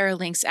course there are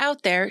links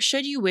out there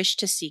should you wish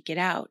to seek it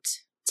out.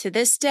 To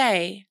this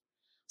day,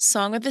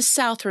 Song of the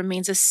South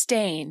remains a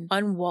stain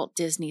on Walt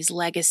Disney's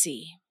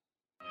legacy.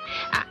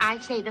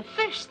 I'd say the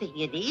first thing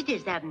you need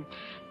is a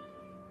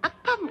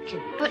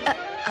pumpkin. But a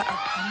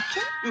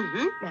pumpkin?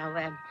 Mm-hmm.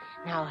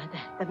 Now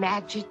the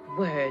magic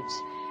words.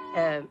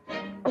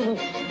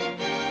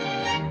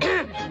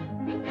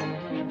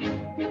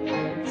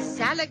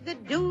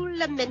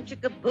 Salagadoola,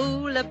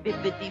 menchikaboola,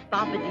 bibbidi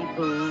bobbidi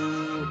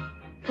boo.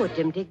 Put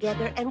them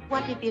together, and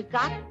what have you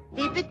got?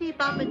 Bibbidi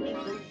bobbidi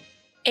boo.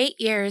 8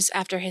 years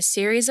after his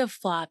series of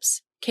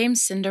flops came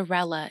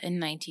Cinderella in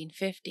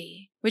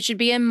 1950, which would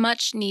be a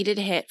much-needed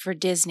hit for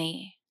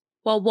Disney.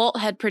 While Walt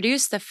had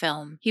produced the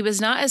film, he was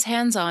not as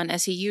hands-on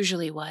as he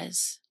usually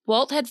was.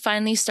 Walt had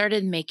finally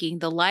started making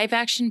the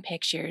live-action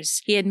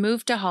pictures he had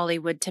moved to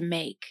Hollywood to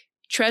make.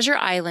 Treasure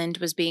Island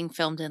was being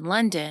filmed in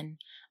London,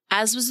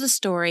 as was the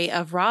story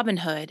of Robin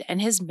Hood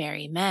and his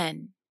merry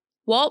men.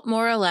 Walt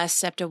more or less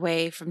stepped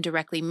away from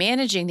directly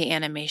managing the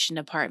animation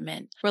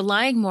department,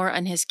 relying more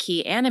on his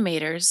key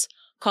animators,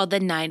 called the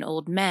Nine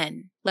Old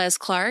Men: Les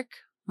Clark,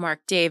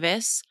 Mark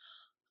Davis,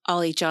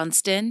 Ollie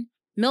Johnston,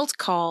 Milt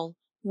Kahl,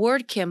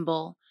 Ward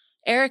Kimball,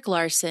 Eric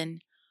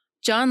Larson,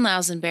 John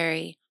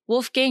Lousenbury,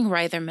 Wolfgang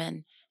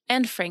Reitherman,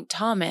 and Frank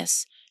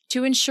Thomas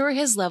to ensure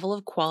his level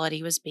of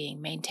quality was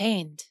being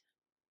maintained.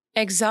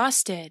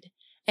 Exhausted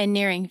and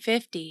nearing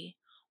 50,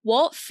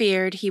 Walt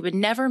feared he would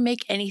never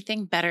make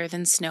anything better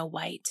than Snow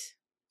White.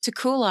 To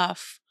cool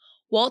off,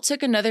 Walt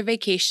took another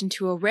vacation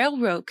to a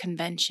railroad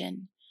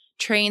convention.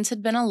 Trains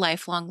had been a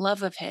lifelong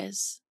love of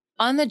his.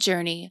 On the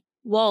journey,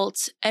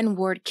 Walt and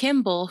Ward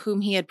Kimball,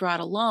 whom he had brought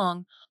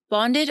along,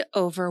 bonded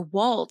over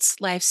Walt's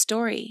life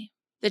story.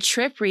 The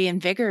trip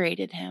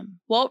reinvigorated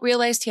him. Walt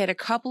realized he had a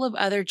couple of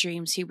other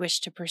dreams he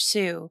wished to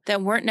pursue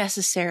that weren't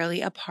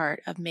necessarily a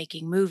part of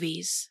making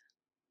movies.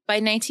 By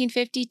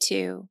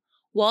 1952,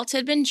 Walt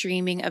had been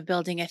dreaming of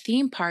building a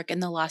theme park in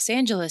the Los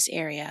Angeles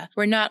area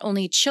where not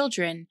only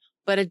children,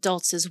 but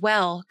adults as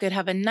well, could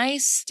have a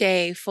nice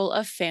day full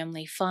of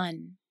family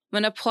fun.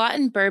 When a plot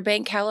in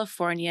Burbank,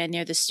 California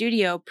near the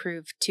studio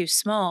proved too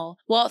small,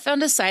 Walt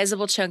found a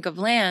sizable chunk of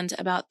land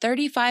about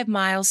 35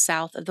 miles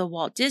south of the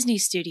Walt Disney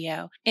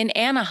Studio in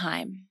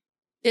Anaheim.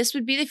 This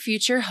would be the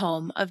future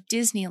home of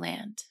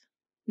Disneyland.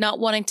 Not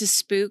wanting to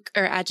spook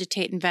or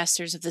agitate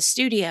investors of the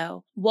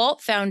studio,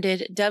 Walt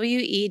founded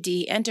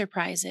WED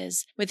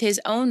Enterprises with his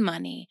own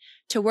money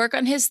to work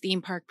on his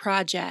theme park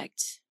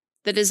project.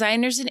 The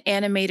designers and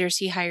animators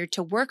he hired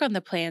to work on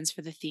the plans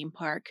for the theme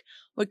park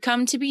would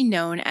come to be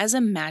known as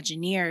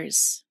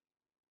Imagineers.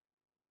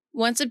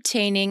 Once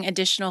obtaining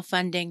additional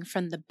funding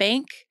from the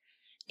bank,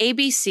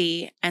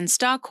 ABC, and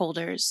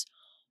stockholders,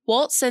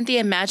 Walt sent the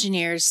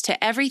Imagineers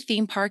to every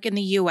theme park in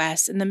the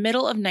U.S. in the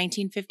middle of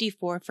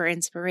 1954 for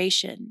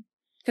inspiration.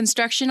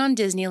 Construction on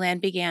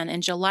Disneyland began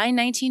in July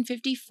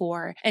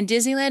 1954, and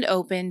Disneyland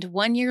opened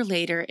 1 year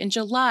later in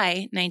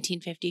July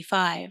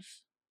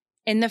 1955.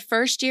 In the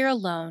first year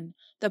alone,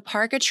 the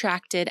park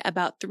attracted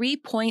about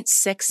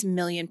 3.6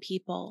 million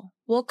people.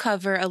 We'll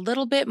cover a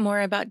little bit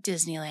more about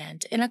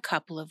Disneyland in a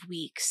couple of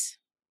weeks.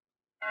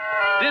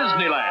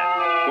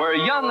 Disneyland, where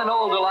young and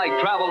old alike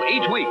travel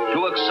each week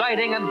to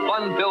exciting and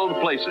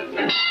fun-filled places.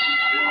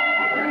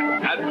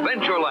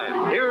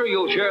 Adventureland, here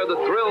you'll share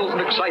the thrills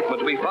and excitement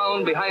to be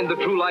found behind the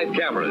True Life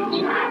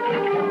cameras.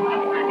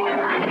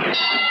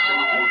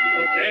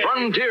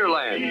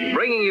 Frontierland,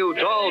 bringing you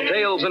tall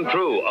tales and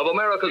true of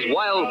America's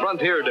wild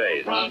frontier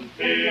days.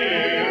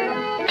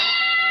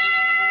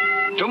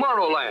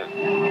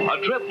 Tomorrowland,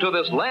 a trip to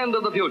this land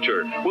of the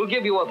future, will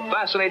give you a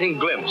fascinating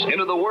glimpse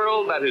into the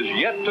world that is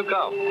yet to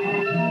come.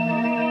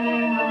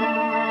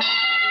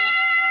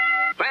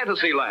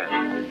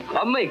 Fantasyland,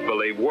 a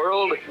make-believe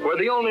world where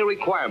the only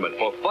requirement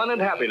for fun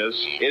and happiness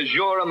is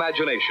your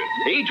imagination.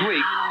 Each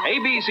week,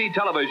 ABC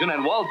Television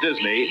and Walt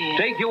Disney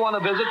take you on a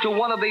visit to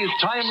one of these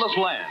timeless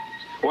lands,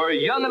 where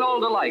young and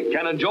old alike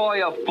can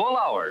enjoy a full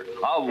hour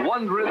of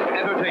wondrous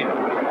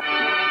entertainment.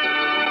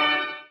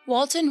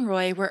 Walt and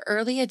Roy were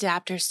early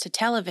adapters to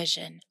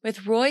television,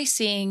 with Roy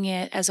seeing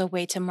it as a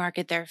way to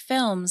market their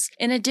films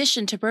in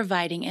addition to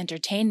providing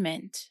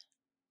entertainment.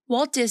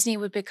 Walt Disney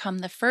would become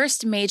the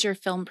first major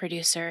film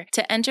producer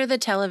to enter the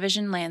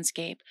television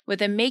landscape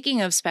with a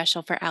making-of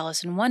special for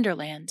Alice in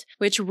Wonderland,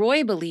 which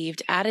Roy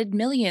believed added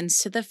millions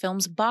to the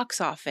film's box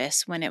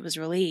office when it was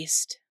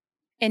released.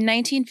 In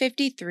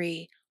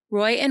 1953,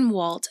 Roy and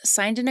Walt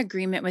signed an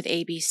agreement with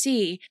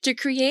ABC to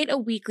create a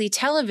weekly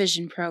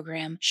television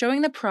program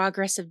showing the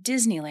progress of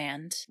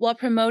Disneyland while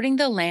promoting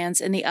the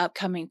lands in the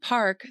upcoming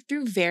park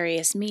through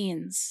various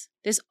means.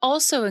 This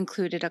also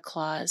included a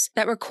clause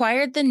that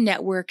required the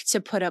network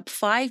to put up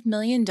 $5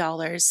 million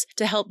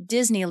to help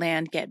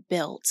Disneyland get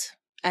built.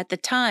 At the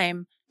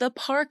time, the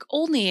park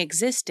only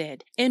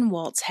existed in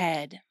Walt's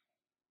head.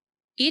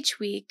 Each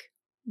week,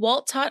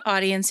 Walt taught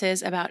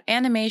audiences about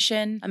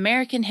animation,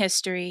 American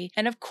history,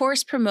 and of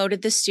course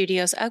promoted the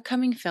studio's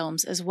upcoming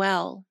films as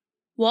well.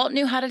 Walt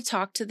knew how to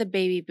talk to the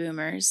baby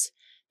boomers,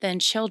 then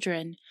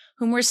children,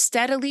 whom were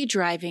steadily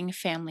driving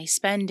family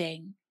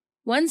spending.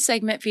 One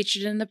segment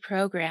featured in the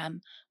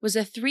program was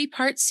a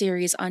 3-part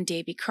series on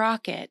Davy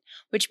Crockett,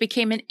 which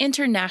became an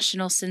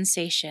international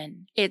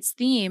sensation. Its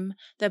theme,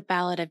 The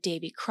Ballad of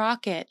Davy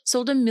Crockett,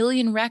 sold 1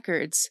 million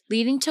records,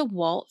 leading to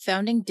Walt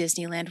founding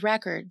Disneyland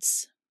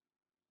Records.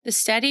 The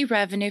steady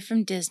revenue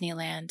from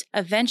Disneyland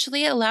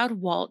eventually allowed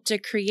Walt to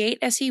create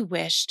as he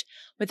wished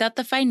without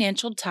the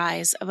financial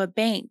ties of a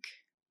bank.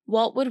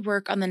 Walt would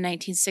work on the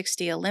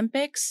 1960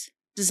 Olympics,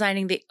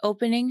 designing the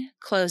opening,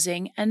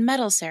 closing, and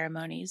medal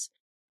ceremonies.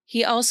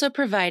 He also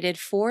provided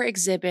 4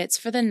 exhibits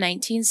for the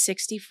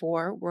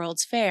 1964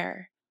 World's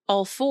Fair.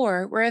 All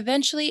 4 were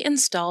eventually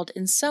installed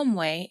in some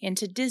way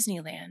into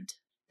Disneyland.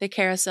 The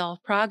Carousel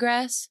of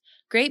Progress,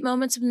 Great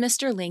Moments of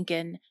Mr.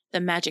 Lincoln,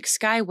 the Magic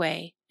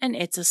Skyway, and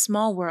It's a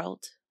Small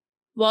World.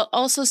 Walt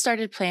also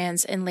started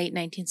plans in late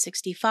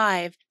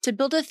 1965 to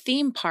build a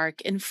theme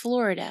park in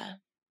Florida.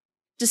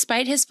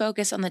 Despite his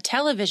focus on the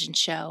television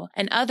show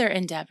and other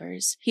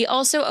endeavors, he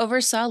also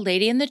oversaw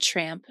Lady and the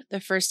Tramp, the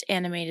first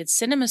animated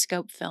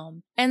CinemaScope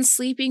film, and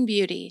Sleeping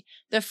Beauty,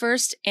 the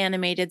first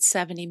animated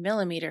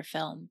 70mm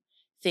film.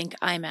 Think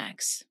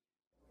IMAX.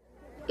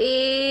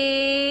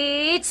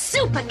 It's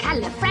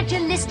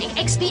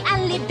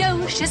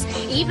supercalifragilisticexpialidocious,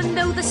 even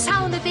though the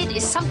sound of it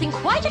is something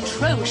quite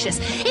atrocious.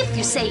 If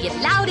you say it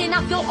loud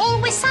enough, you'll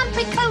always sound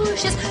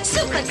precocious.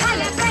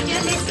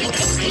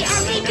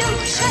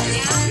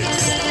 Supercalifragilisticexpialidocious.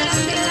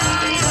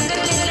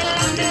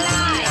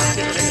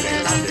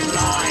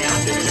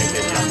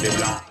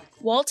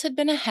 Walt had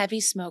been a heavy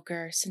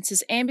smoker since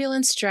his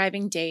ambulance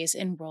driving days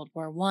in World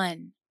War I.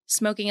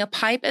 Smoking a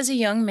pipe as a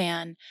young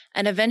man,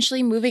 and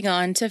eventually moving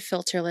on to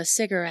filterless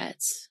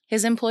cigarettes.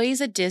 His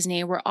employees at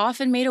Disney were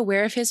often made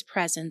aware of his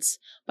presence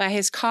by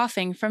his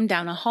coughing from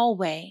down a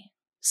hallway.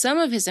 Some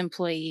of his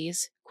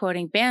employees,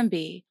 quoting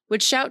Bambi,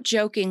 would shout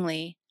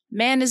jokingly,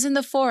 "Man is in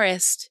the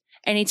forest,"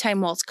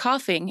 anytime Walt's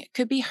coughing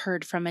could be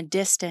heard from a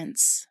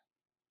distance.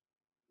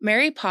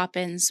 Mary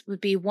Poppins would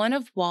be one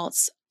of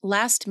Walt's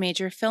last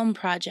major film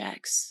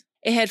projects.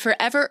 It had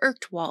forever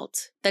irked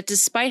Walt that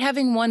despite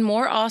having won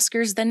more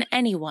Oscars than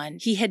anyone,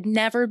 he had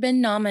never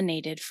been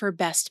nominated for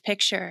Best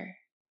Picture.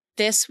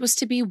 This was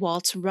to be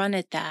Walt's run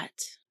at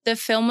that. The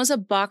film was a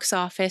box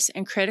office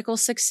and critical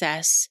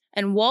success,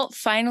 and Walt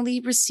finally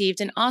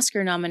received an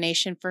Oscar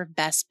nomination for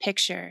Best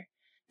Picture,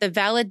 the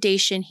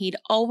validation he'd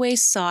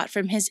always sought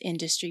from his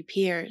industry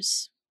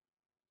peers.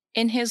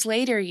 In his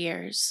later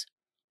years,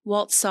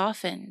 Walt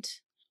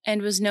softened,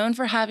 and was known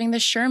for having the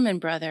Sherman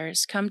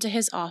Brothers come to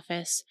his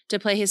office to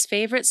play his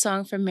favorite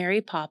song from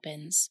Mary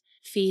Poppins,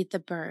 Feed the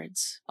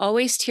Birds,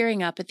 always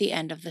tearing up at the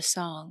end of the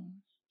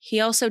song. He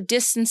also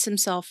distanced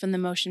himself from the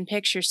motion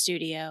picture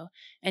studio,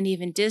 and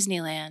even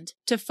Disneyland,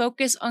 to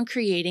focus on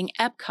creating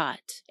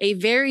Epcot, a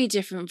very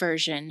different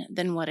version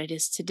than what it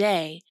is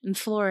today in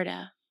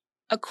Florida.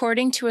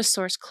 According to a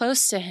source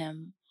close to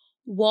him,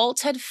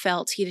 Walt had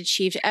felt he'd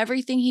achieved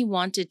everything he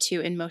wanted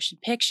to in motion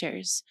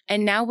pictures,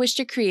 and now wished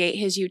to create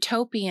his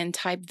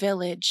utopian-type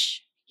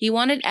village. He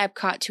wanted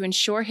Epcot to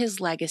ensure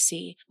his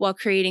legacy while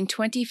creating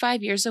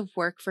 25 years of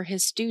work for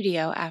his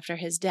studio after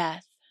his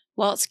death.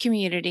 Walt's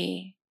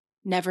community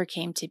never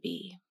came to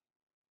be.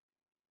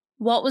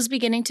 Walt was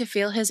beginning to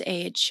feel his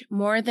age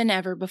more than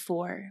ever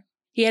before.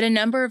 He had a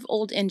number of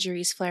old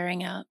injuries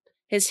flaring up.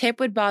 His hip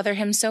would bother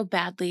him so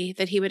badly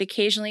that he would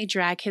occasionally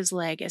drag his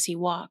leg as he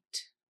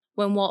walked.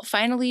 When Walt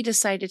finally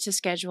decided to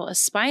schedule a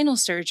spinal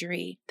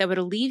surgery that would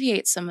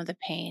alleviate some of the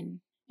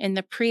pain, in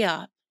the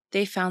pre-op,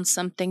 they found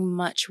something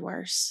much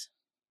worse.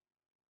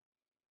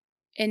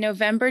 In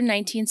November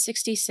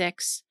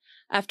 1966,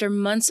 after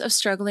months of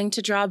struggling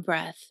to draw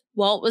breath,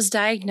 Walt was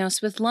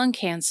diagnosed with lung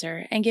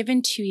cancer and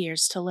given 2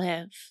 years to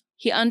live.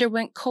 He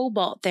underwent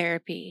cobalt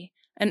therapy,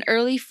 an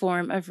early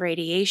form of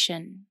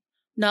radiation.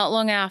 Not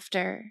long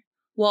after,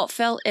 Walt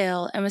fell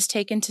ill and was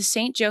taken to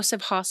St.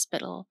 Joseph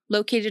Hospital,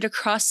 located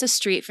across the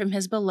street from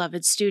his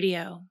beloved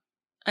studio.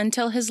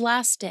 Until his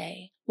last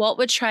day, Walt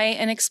would try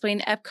and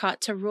explain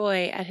Epcot to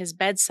Roy at his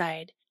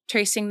bedside,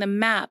 tracing the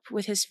map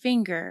with his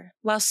finger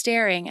while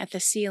staring at the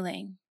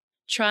ceiling,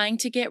 trying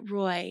to get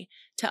Roy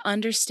to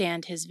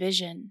understand his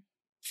vision.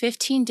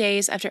 15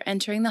 days after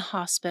entering the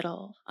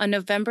hospital, on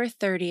November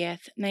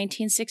 30th,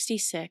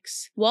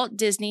 1966, Walt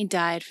Disney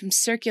died from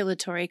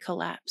circulatory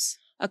collapse,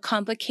 a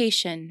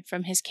complication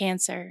from his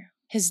cancer.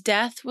 His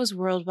death was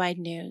worldwide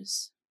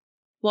news.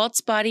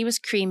 Walt's body was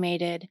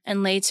cremated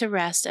and laid to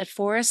rest at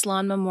Forest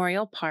Lawn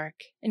Memorial Park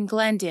in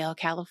Glendale,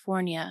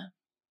 California.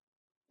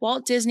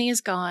 Walt Disney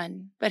is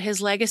gone, but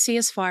his legacy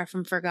is far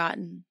from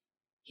forgotten.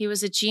 He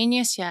was a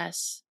genius,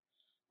 yes,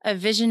 a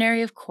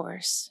visionary, of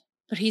course,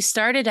 but he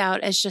started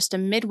out as just a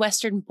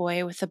Midwestern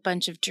boy with a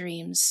bunch of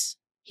dreams.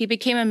 He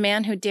became a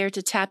man who dared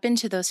to tap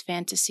into those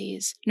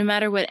fantasies, no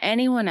matter what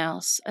anyone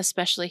else,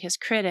 especially his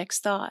critics,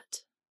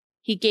 thought.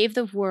 He gave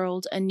the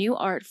world a new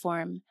art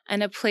form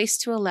and a place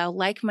to allow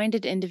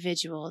like-minded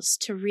individuals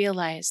to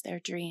realize their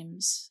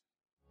dreams.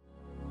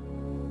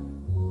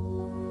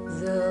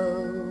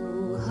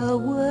 Though her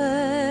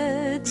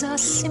words are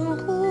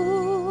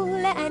simple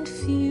and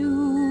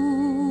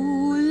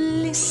few,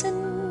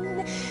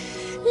 listen,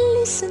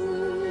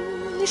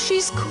 listen,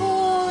 she's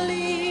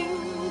calling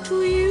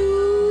to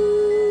you.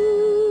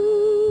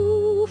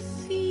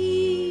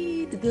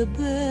 Feed the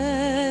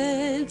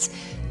birds,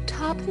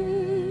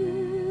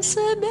 tuppence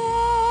a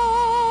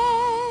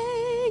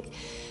bag,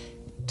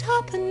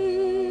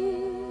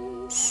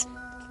 tuppence,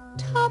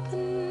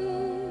 tuppence,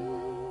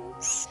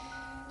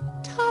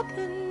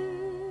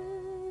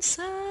 tuppence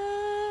a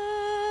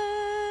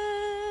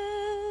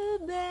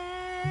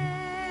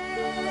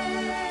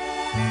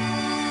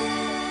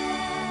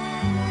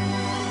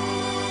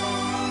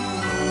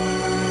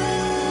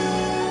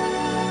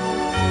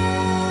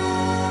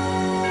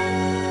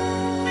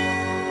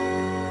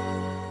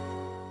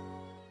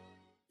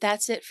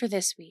That's it for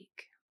this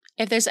week.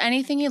 If there's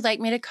anything you'd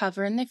like me to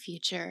cover in the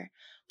future,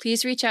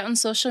 please reach out on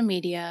social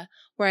media,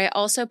 where I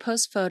also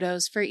post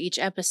photos for each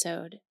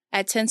episode,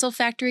 at Tinsel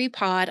Factory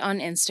Pod on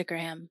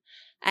Instagram,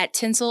 at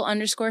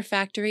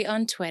Tinsel_Factory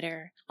on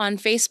Twitter, on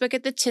Facebook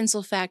at The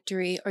Tinsel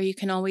Factory, or you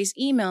can always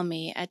email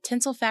me at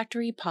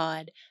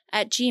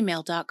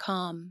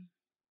tinselfactorypod@gmail.com.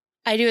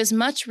 I do as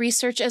much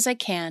research as I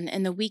can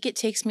in the week it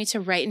takes me to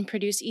write and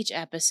produce each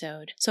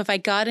episode, so if I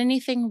got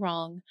anything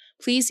wrong,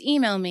 please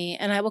email me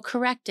and I will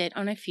correct it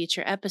on a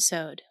future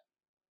episode.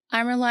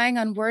 I'm relying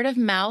on word of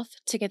mouth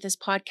to get this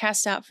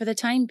podcast out for the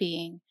time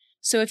being,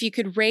 so if you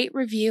could rate,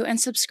 review,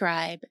 and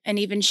subscribe, and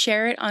even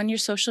share it on your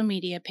social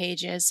media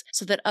pages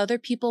so that other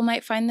people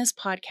might find this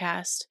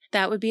podcast,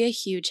 that would be a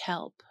huge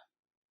help.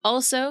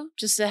 Also,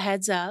 just a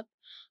heads up,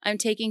 I'm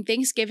taking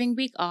Thanksgiving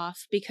week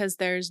off because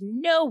there's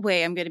no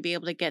way I'm going to be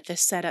able to get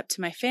this set up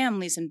to my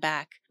family's and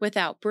back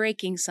without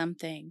breaking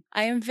something.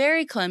 I am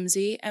very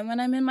clumsy, and when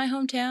I'm in my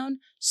hometown,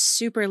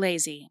 super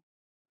lazy.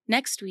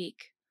 Next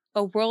week,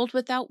 A World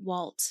Without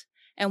Walt,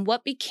 and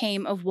what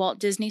became of Walt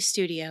Disney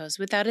Studios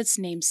without its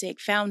namesake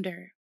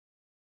founder.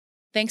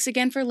 Thanks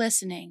again for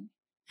listening,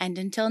 and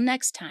until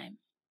next time,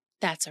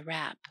 that's a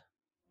wrap.